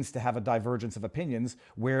what it means to have a divergence of opinions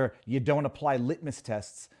where you don't apply litmus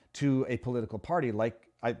tests to a political party like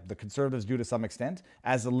the conservatives do to some extent,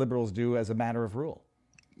 as the liberals do as a matter of rule.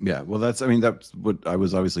 Yeah, well, that's what I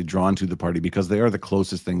was obviously drawn to the party, because they are the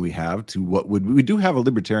closest thing we have to what we do have a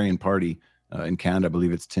libertarian party in Canada. I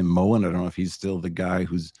believe it's Tim Moen. I don't know if he's still the guy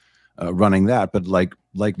who's running that, but like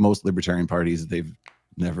most libertarian parties, they're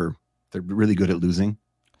really good at losing.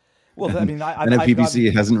 Well, I mean, and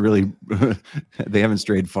PPC hasn't really, they haven't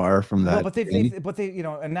strayed far from that. No, but they,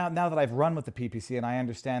 and now that I've run with the PPC and I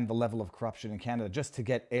understand the level of corruption in Canada, just to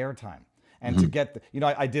get airtime and to get,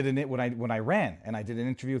 I did when I ran, and I did an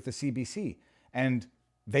interview with the CBC, and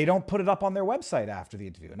they don't put it up on their website after the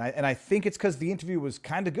interview, and I think it's because the interview was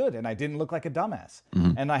kind of good and I didn't look like a dumbass,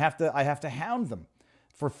 and I have to hound them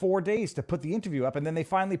for 4 days to put the interview up, and then they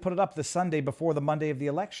finally put it up the Sunday before the Monday of the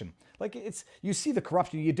election. Like, you see the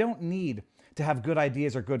corruption. You don't need to have good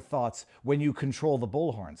ideas or good thoughts when you control the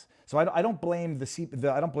bullhorns. So I don't blame the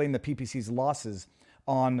PPC's losses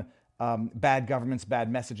on bad governments,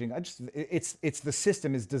 bad messaging. It's the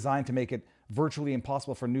system is designed to make it virtually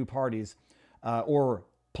impossible for new parties or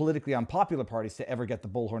politically unpopular parties to ever get the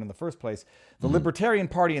bullhorn in the first place. The Libertarian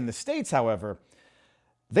Party in the States, however,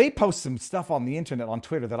 they post some stuff on the internet, on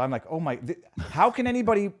Twitter, that I'm like, oh my, how can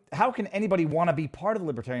anybody want to be part of the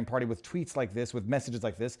Libertarian Party with tweets like this, with messages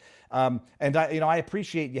like this? And I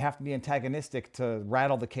appreciate you have to be antagonistic to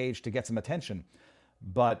rattle the cage to get some attention,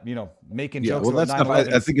 but making jokes about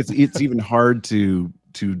 9/11. I think it's even hard to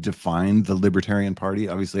define the Libertarian Party.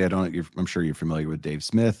 Obviously, I'm sure you're familiar with Dave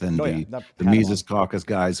Smith and the Mises Caucus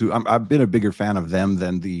guys, who I've been a bigger fan of them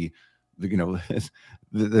than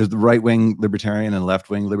there's the right-wing libertarian and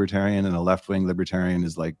left-wing libertarian, and a left-wing libertarian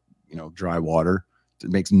is like, dry water. It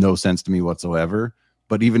makes no sense to me whatsoever.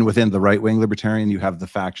 But even within the right-wing libertarian, you have the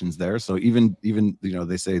factions there. So even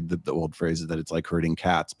they say the old phrase is that it's like herding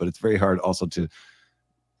cats, but it's very hard also to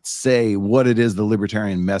say what it is the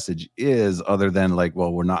libertarian message is, other than like,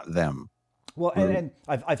 well, we're not them. Well, and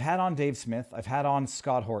I've had on Dave Smith, I've had on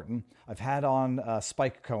Scott Horton, I've had on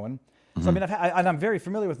Spike Cohen. So I mean, I'm very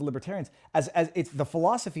familiar with the libertarians. As it's, the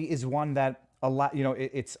philosophy is one that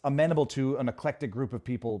it's amenable to an eclectic group of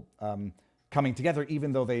people coming together,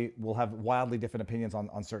 even though they will have wildly different opinions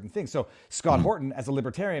on certain things. So Scott Horton, as a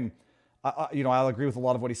libertarian, I'll agree with a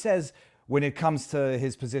lot of what he says. When it comes to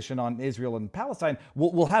his position on Israel and Palestine,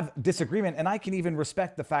 we'll have disagreement, and I can even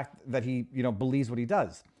respect the fact that he believes what he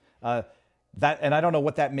does. And I don't know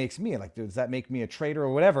what that makes me. Like, does that make me a traitor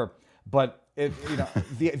or whatever? But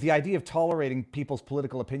the idea of tolerating people's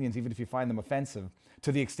political opinions, even if you find them offensive,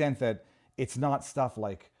 to the extent that it's not stuff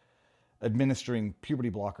like administering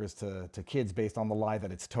puberty blockers to kids based on the lie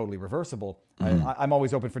that it's totally reversible. I'm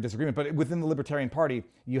always open for disagreement. But within the Libertarian Party,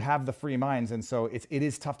 you have the free minds, and so it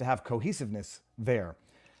is tough to have cohesiveness there.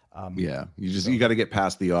 You got to get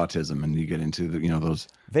past the autism, and you get into those.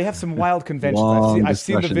 They have some wild conventions. I've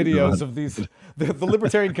seen the videos of these. The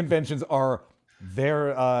Libertarian conventions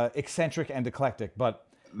they're eccentric and eclectic, but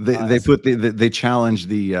they challenge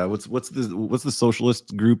the what's the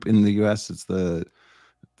socialist group in the U.S. It's the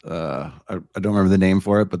I don't remember the name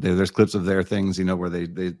for it, but there's clips of their things, where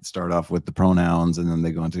they start off with the pronouns and then they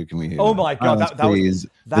go into oh my god, that was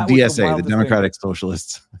the DSA, the Democratic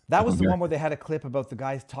Socialists. That was the one where they had a clip about the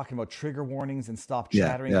guys talking about trigger warnings and stop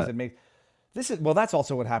chattering. That's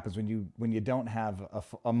also what happens when you don't have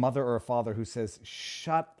a mother or a father who says,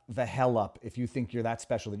 shut the hell up if you think you're that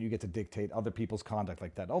special that you get to dictate other people's conduct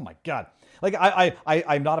like that. Oh my God. Like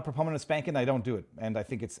I'm not a proponent of spanking. I don't do it. And I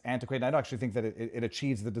think it's antiquated. I don't actually think that it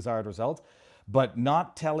achieves the desired result, but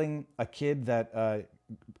not telling a kid that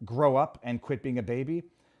grow up and quit being a baby,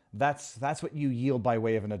 that's what you yield by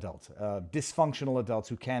way of an adult. Dysfunctional adults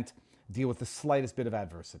who can't deal with the slightest bit of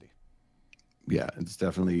adversity. Yeah, it's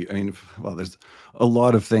definitely, I mean, well, there's a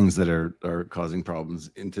lot of things that are causing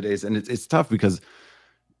problems in today's, and it's tough because,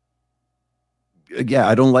 yeah,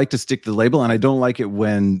 I don't like to stick the label, and I don't like it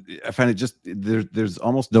when I find it just there's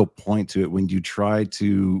almost no point to it when you try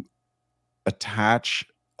to attach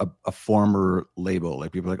a former label.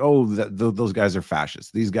 Like people are like, oh, those guys are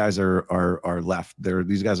fascists. These guys are left.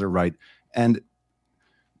 These guys are right. And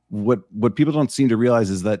what people don't seem to realize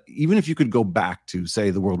is that even if you could go back to, say,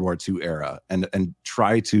 the World War II era and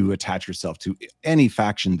try to attach yourself to any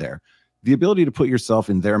faction there, the ability to put yourself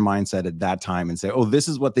in their mindset at that time and say, oh, this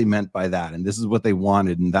is what they meant by that, and this is what they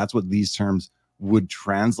wanted, and that's what these terms would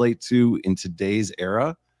translate to in today's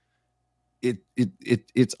era,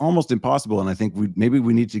 it's almost impossible. And I think maybe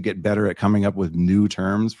we need to get better at coming up with new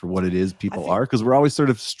terms for what it is people are, because we're always sort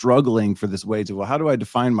of struggling for this way to, well, how do I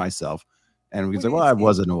define myself? And we can say, well, I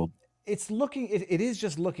was an old. It is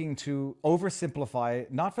just looking to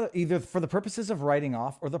oversimplify, not for either for the purposes of writing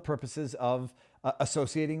off or the purposes of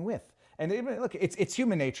associating with. And look, it's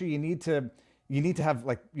human nature. You need to have,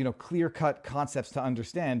 like, clear-cut concepts to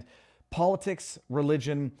understand. Politics,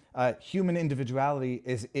 religion, human individuality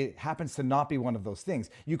it happens to not be one of those things.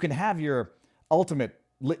 You can have your ultimate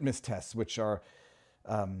litmus tests, which are,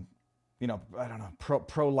 I don't know,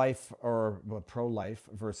 pro-life or pro-life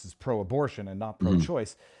versus pro-abortion and not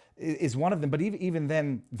pro-choice is one of them. But even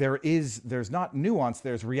then, there's not nuance.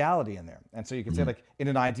 There's reality in there. And so you can say, like, in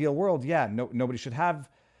an ideal world, yeah, nobody should have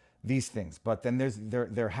these things. But then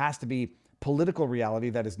there has to be political reality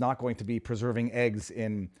that is not going to be preserving eggs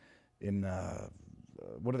in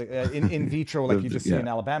what are they in vitro, like you just see in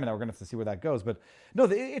Alabama. Now we're gonna have to see where that goes. But no,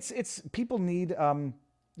 it's people need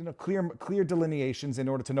clear delineations in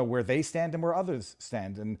order to know where they stand and where others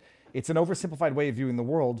stand. And it's an oversimplified way of viewing the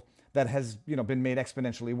world that has been made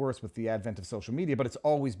exponentially worse with the advent of social media. But it's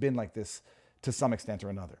always been like this to some extent or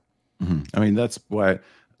another. Mm-hmm. I mean, that's why,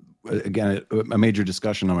 again, a major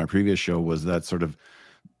discussion on my previous show was that sort of,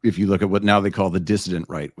 if you look at what now they call the dissident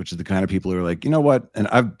right, which is the kind of people who are like, you know what? And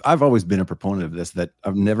I've always been a proponent of this, that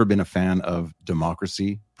I've never been a fan of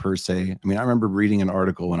democracy per se. I mean, I remember reading an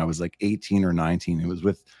article when I was like 18 or 19. It was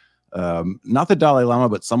with not the Dalai Lama,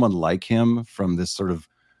 but someone like him from this sort of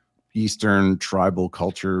Eastern tribal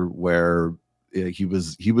culture where he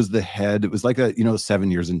was the head. It was like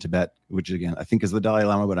 7 years in Tibet, which again, I think is the Dalai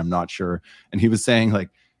Lama, but I'm not sure. And he was saying, like,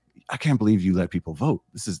 I can't believe you let people vote.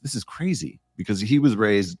 This is crazy, because he was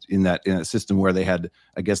raised in a system where they had,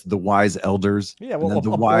 I guess, the wise elders. Yeah, well,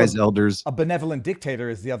 elders. A benevolent dictator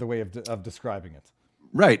is the other way of describing it.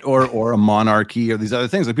 Right, or a monarchy, or these other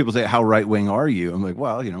things. Like people say, how right wing are you? I'm like,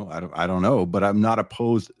 well, I don't know, but I'm not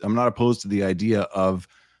opposed to the idea of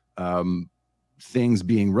things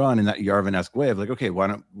being run in that Yarvin-esque way of like, okay, why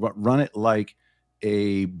don't run it like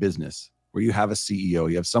a business where you have a CEO,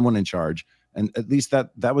 you have someone in charge. And at least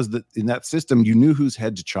that was in that system, you knew whose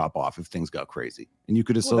head to chop off if things got crazy, and you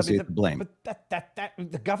could associate the blame. But that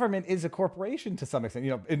the government is a corporation to some extent.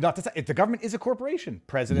 Not to say the government is a corporation.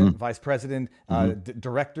 President, vice president,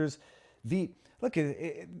 directors. There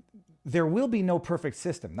will be no perfect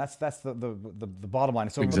system. That's the bottom line.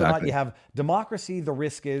 So whether or not you have democracy, the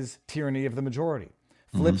risk is tyranny of the majority.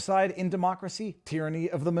 Flip side, in democracy, tyranny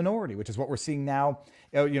of the minority, which is what we're seeing now.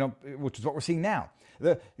 Everyone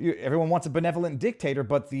wants a benevolent dictator,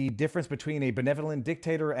 but the difference between a benevolent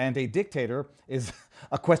dictator and a dictator is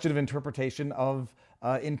a question of interpretation of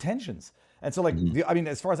intentions. And so,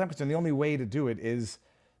 as far as I'm concerned, the only way to do it is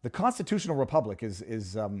the constitutional republic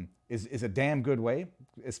is a damn good way,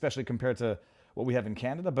 especially compared to what we have in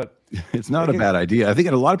Canada. But it's not a bad idea. I think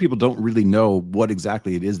a lot of people don't really know what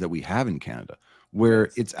exactly it is that we have in Canada, where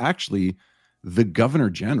it's actually the Governor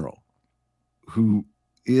General who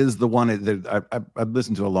is the one that I've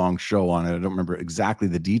listened to a long show on it. I don't remember exactly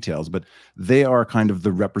the details, but they are kind of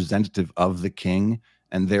the representative of the king,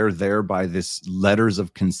 and they're there by this letters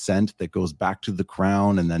of consent that goes back to the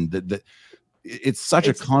crown. And then it's such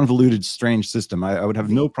a convoluted, strange system. I would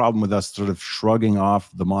have no problem with us sort of shrugging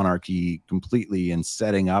off the monarchy completely and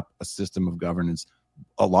setting up a system of governance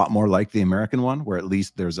a lot more like the American one, where at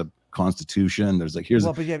least there's a constitution. There's like, here's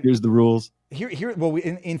the rules.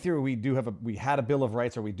 In theory, we had a Bill of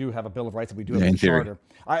Rights, or we do have a Bill of Rights, and we do have a charter.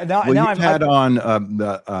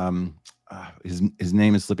 His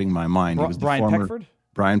name is slipping my mind. He was Brian Peckford.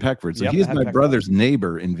 Brian Peckford. So he's my brother's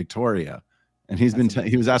neighbor in Victoria, and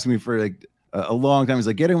he was asking me for like a long time. He's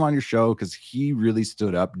like, get him on your show, because he really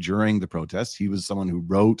stood up during the protests. He was someone who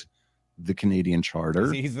wrote the Canadian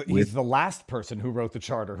Charter. He's the last person who wrote the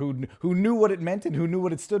charter, who knew what it meant and who knew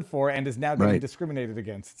what it stood for, and is now getting discriminated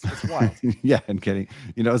against. It's wild. Yeah, and getting,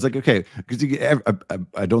 it's like, okay, because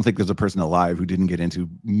I don't think there's a person alive who didn't get into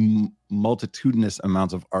multitudinous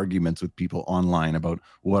amounts of arguments with people online about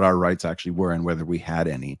what our rights actually were and whether we had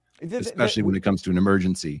any, especially when it comes to an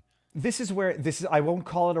emergency. This is where I won't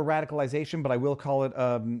call it a radicalization, but I will call it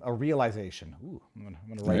a realization. Ooh, I'm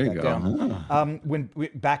gonna write that down.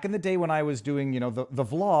 Back in the day when I was doing, the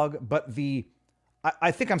vlog, but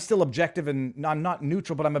I think I'm still objective, and I'm not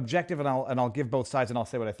neutral, but I'm objective, and I'll give both sides, and I'll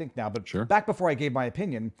say what I think now. But back before I gave my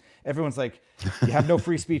opinion, everyone's like, "You have no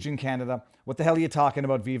free speech in Canada. What the hell are you talking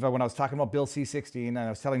about, Viva?" When I was talking about Bill C-16, and I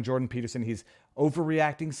was telling Jordan Peterson he's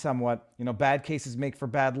overreacting somewhat. Bad cases make for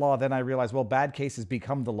bad law. Then I realized, well, bad cases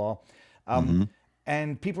become the law.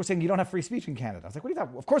 And people were saying, you don't have free speech in Canada. I was like, what do you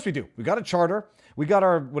think? Of course we do. We got a charter. We got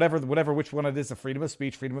our whatever, which one it is, the freedom of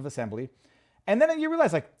speech, freedom of assembly. And then you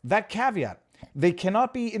realize, like, that caveat, they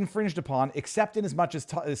cannot be infringed upon except in as much as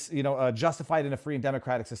justified in a free and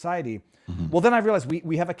democratic society. Well, then I realized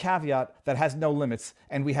we have a caveat that has no limits,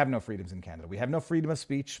 and we have no freedoms in Canada. We have no freedom of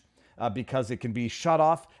speech because it can be shut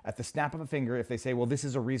off at the snap of a finger if they say, well, this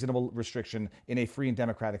is a reasonable restriction in a free and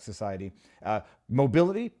democratic society.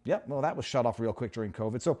 Mobility, well, that was shut off real quick during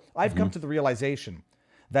COVID. So I've come to the realization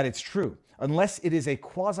that it's true. Unless it is a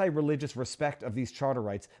quasi-religious respect of these charter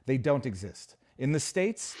rights, they don't exist. In the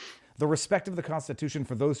States, the respect of the Constitution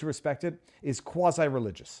for those who respect it is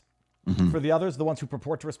quasi-religious. For the others, the ones who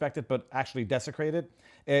purport to respect it but actually desecrate it,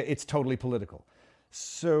 it's totally political.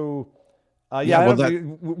 So,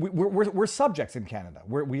 we're subjects in Canada.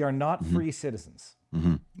 We are not free citizens.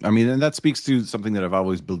 I mean, and that speaks to something that I've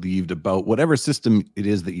always believed about whatever system it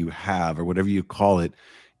is that you have or whatever you call it.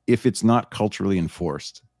 If it's not culturally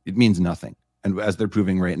enforced, it means nothing. And as they're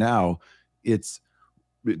proving right now, it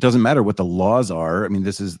doesn't matter what the laws are. I mean,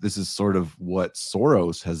 this is sort of what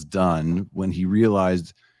Soros has done when he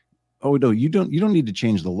realized, oh no, you don't need to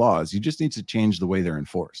change the laws. You just need to change the way they're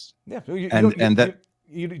enforced. Yeah,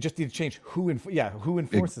 you just need to change who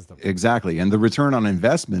enforces them. Exactly. And the return on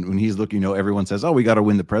investment, when he's looking, everyone says, oh, we got to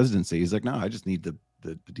win the presidency. He's like, no, I just need the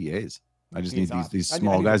DAs. I just need these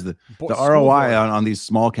small guys. The ROI on these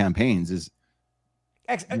small campaigns is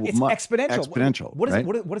exponential. Exponential.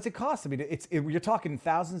 What does it cost? I mean, you're talking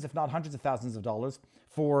thousands, if not hundreds of thousands of dollars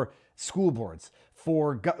for school boards,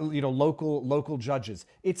 for local judges.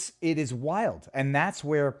 It is wild, and that's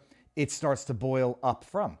where it starts to boil up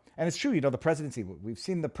from. And it's true, the presidency. We've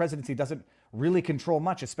seen the presidency doesn't really control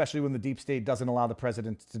much, especially when the deep state doesn't allow the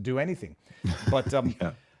president to do anything. But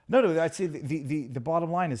No, I'd say the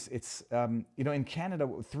bottom line is it's in Canada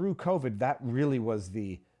through COVID, that really was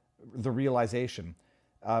the realization.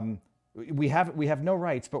 We have no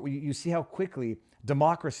rights, but you see how quickly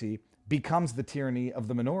democracy becomes the tyranny of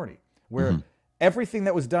the minority, where everything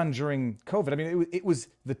that was done during COVID, I mean, it was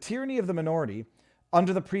the tyranny of the minority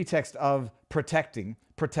under the pretext of protection,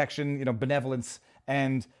 benevolence,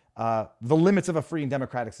 and the limits of a free and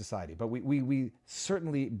democratic society. But we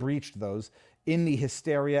certainly breached those in the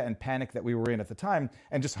hysteria and panic that we were in at the time.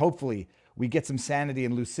 And just hopefully we get some sanity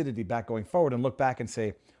and lucidity back going forward and look back and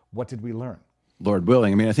say, what did we learn? Lord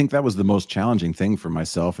willing. I mean, I think that was the most challenging thing for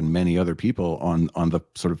myself and many other people on the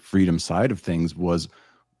sort of freedom side of things, was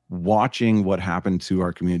watching what happened to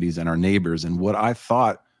our communities and our neighbors, and what I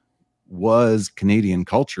thought was Canadian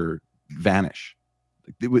culture vanish.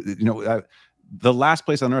 The last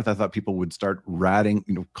place on earth I thought people would start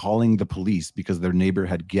calling the police because their neighbor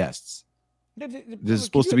had guests. This is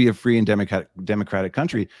supposed to be a free and democratic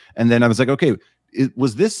country. And then I was like, okay,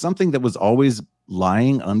 was this something that was always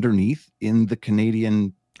lying underneath in the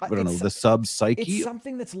Canadian, the sub-psyche? It's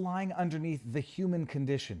something that's lying underneath the human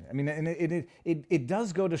condition. I mean, and it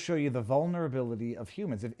does go to show you the vulnerability of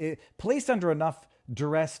humans. If placed under enough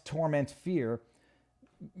duress, torment, fear,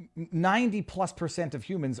 90+% of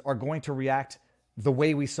humans are going to react the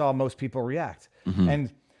way we saw most people react.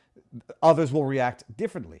 And others will react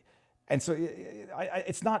differently. And so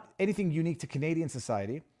it's not anything unique to Canadian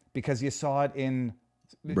society, because you saw it in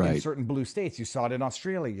certain blue states. You saw it in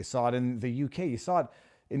Australia. You saw it in the UK. You saw it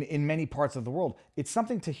in many parts of the world. It's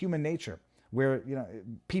something to human nature where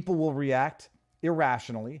people will react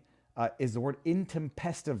irrationally, is the word,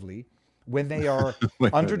 intempestively, when they are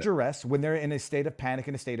under duress, when they're in a state of panic,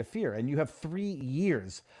 in a state of fear. And you have 3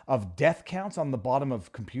 years of death counts on the bottom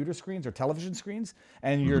of computer screens or television screens,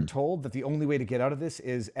 and you're told that the only way to get out of this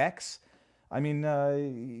is X. I mean,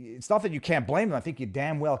 it's not that you can't blame them. I think you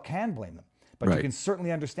damn well can blame them. But you can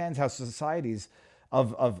certainly understand how societies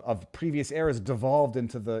of previous eras devolved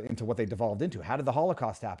into what they devolved into? How did the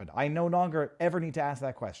Holocaust happen? I no longer ever need to ask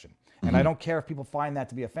that question. And I don't care if people find that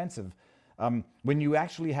to be offensive. When you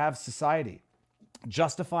actually have society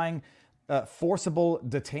justifying forcible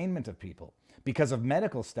detainment of people because of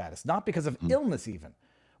medical status, not because of illness even.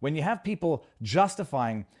 When you have people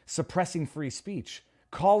justifying suppressing free speech,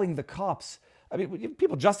 calling the cops, I mean,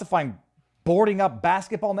 people justifying boarding up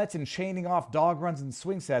basketball nets and chaining off dog runs and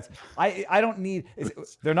swing sets. I don't need.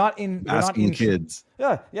 They're not in. They're not in kids.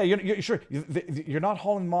 Yeah. You're sure. You're not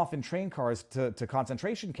hauling them off in train cars to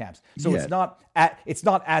concentration camps. So it's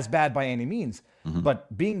not as bad by any means.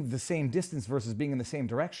 But being the same distance versus being in the same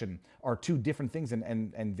direction are two different things,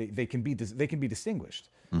 and they can be distinguished.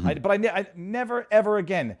 But I never ever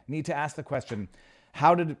again need to ask the question: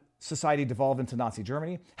 how did society devolve into Nazi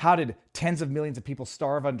Germany? How did tens of millions of people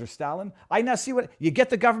starve under Stalin? I now see what you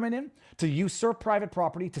get the government in to usurp private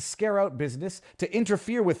property, to scare out business, to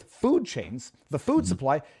interfere with food chains, the food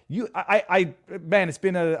supply. Man, it's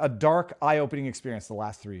been a dark, eye-opening experience the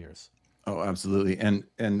last 3 years. Oh, absolutely. And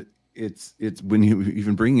it's when you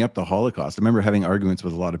even bringing up the Holocaust, I remember having arguments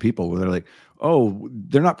with a lot of people where they're like, oh,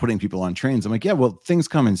 they're not putting people on trains. I'm like, yeah, well, things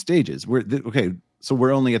come in stages. Okay, so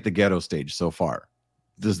we're only at the ghetto stage so far.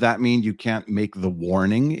 Does that mean you can't make the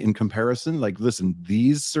warning in comparison? Like, listen,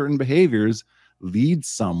 these certain behaviors lead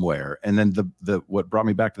somewhere. And then the what brought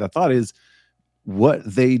me back to that thought is what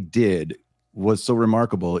they did was so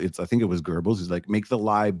remarkable. I think it was Goebbels who's like, make the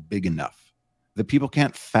lie big enough that people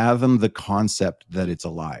can't fathom the concept that it's a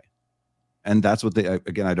lie. And that's what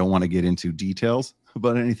again, I don't want to get into details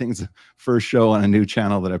about anything. It's the first show on a new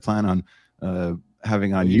channel that I plan on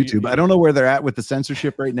having on YouTube. I don't know where they're at with the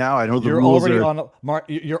censorship right now. I know the rules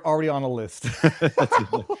you're already on a list.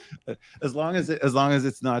 as long as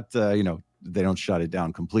it's not they don't shut it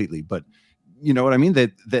down completely, but you know what I mean,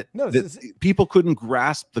 that people couldn't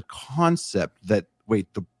grasp the concept that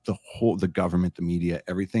the government, the media,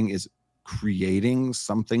 everything is creating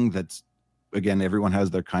something that's, again, everyone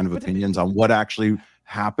has their kind of opinions on what actually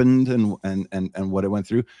happened and what it went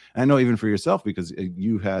through. And I know even for yourself, because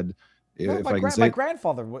you had my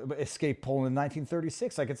grandfather escaped Poland in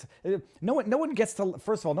 1936. Like no one gets to,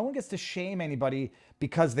 first of all, no one gets to shame anybody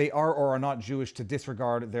because they are or are not Jewish to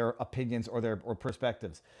disregard their opinions or their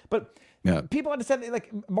perspectives. But people understand,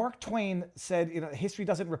 like Mark Twain said, history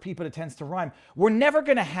doesn't repeat, but it tends to rhyme. We're never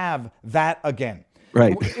going to have that again.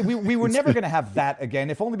 Right. We were never going to have that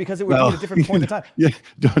again, if only because it would be at a different point in time. Yeah.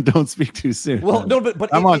 Don't speak too soon. Well, no,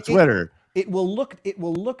 but I'm on Twitter. It will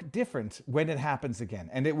look different when it happens again,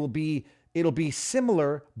 and it'll be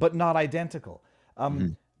similar but not identical.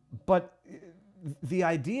 But the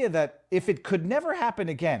idea that if it could never happen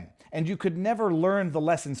again and you could never learn the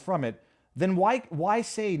lessons from it, then why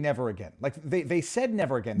say never again? Like they said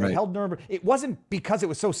never again. They held Nuremberg. It wasn't because it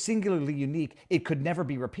was so singularly unique it could never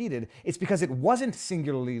be repeated. It's because it wasn't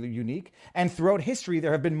singularly unique, and throughout history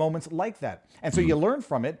there have been moments like that. And so you learn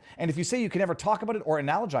from it, and if you say you can never talk about it or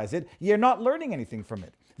analogize it, you're not learning anything from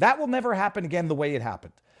it. That will never happen again the way it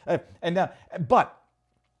happened. But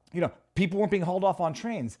people weren't being hauled off on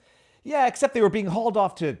trains. Yeah, except they were being hauled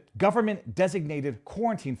off to government-designated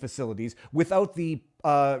quarantine facilities without the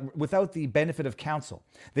benefit of counsel.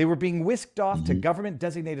 They were being whisked off to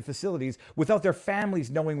government-designated facilities without their families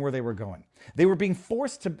knowing where they were going. They were being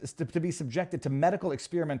forced to be subjected to medical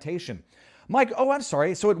experimentation. Mike, I'm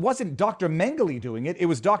sorry. So it wasn't Dr. Mengele doing it. It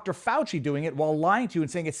was Dr. Fauci doing it while lying to you and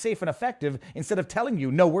saying it's safe and effective instead of telling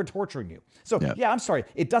you, no, we're torturing you. So I'm sorry.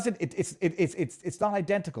 It doesn't. It's not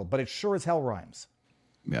identical, but it sure as hell rhymes.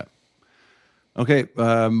 Yeah. Okay,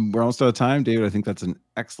 we're almost out of time, David. I think that's an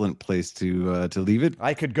excellent place to leave it.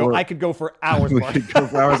 I could go for hours. We could go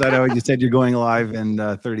for hours. I know you said you're going live in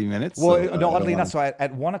 30 minutes. Well, so, no, oddly enough, so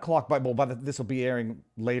at 1 o'clock, this will be airing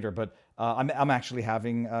later. But I'm actually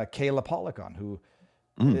having Kayla Pollock on, who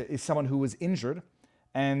is someone who was injured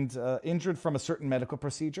from a certain medical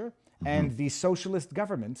procedure, and the socialist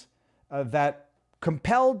government that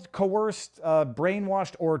compelled, coerced,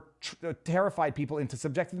 brainwashed, or terrified people into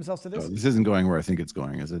subjecting themselves to this. Oh, this isn't going where I think it's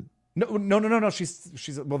going, is it? No.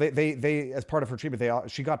 She's well. They as part of her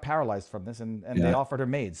treatment, she got paralyzed from this, and they offered her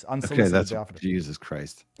maids unsolicited. Okay, that's Jesus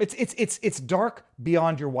Christ. It's dark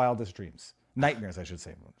beyond your wildest dreams, nightmares, I should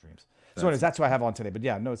say, dreams. So, anyways, that's what I have on today. But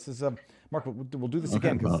yeah, no, it's this. Mark, we'll do this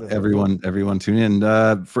again. Well, everyone, tune in.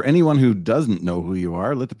 For anyone who doesn't know who you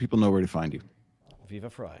are, let the people know where to find you.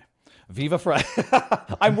 Viva Frei. Viva Frei.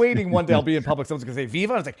 I'm waiting one day I'll be in public. Someone's going to say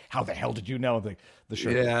Viva. I was like, how the hell did you know the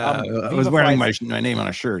shirt? Yeah, I was wearing my name on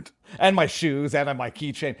a shirt. And my shoes and my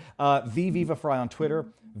keychain. The Viva Frei on Twitter.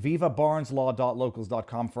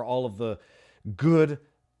 VivaBarnesLaw.locals.com for all of the good,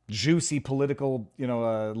 juicy political,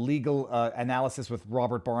 legal analysis with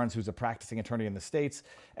Robert Barnes, who's a practicing attorney in the States.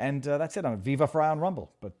 And that's it on Viva Frei on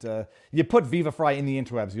Rumble. But you put Viva Frei in the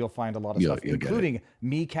interwebs, you'll find a lot of stuff, including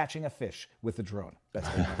me catching a fish with a drone. That's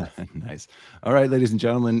nice. All right, ladies and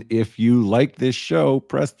gentlemen, if you like this show,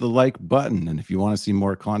 press the like button. And if you want to see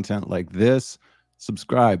more content like this,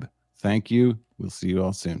 subscribe. Thank you. We'll see you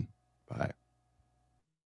all soon. Bye.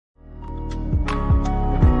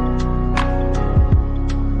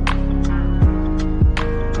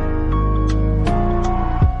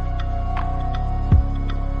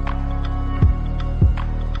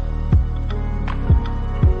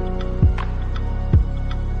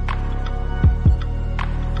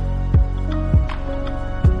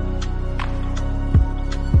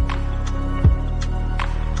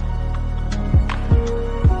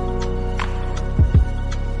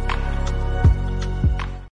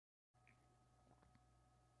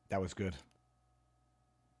 That was good.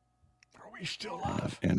 Are we still live? And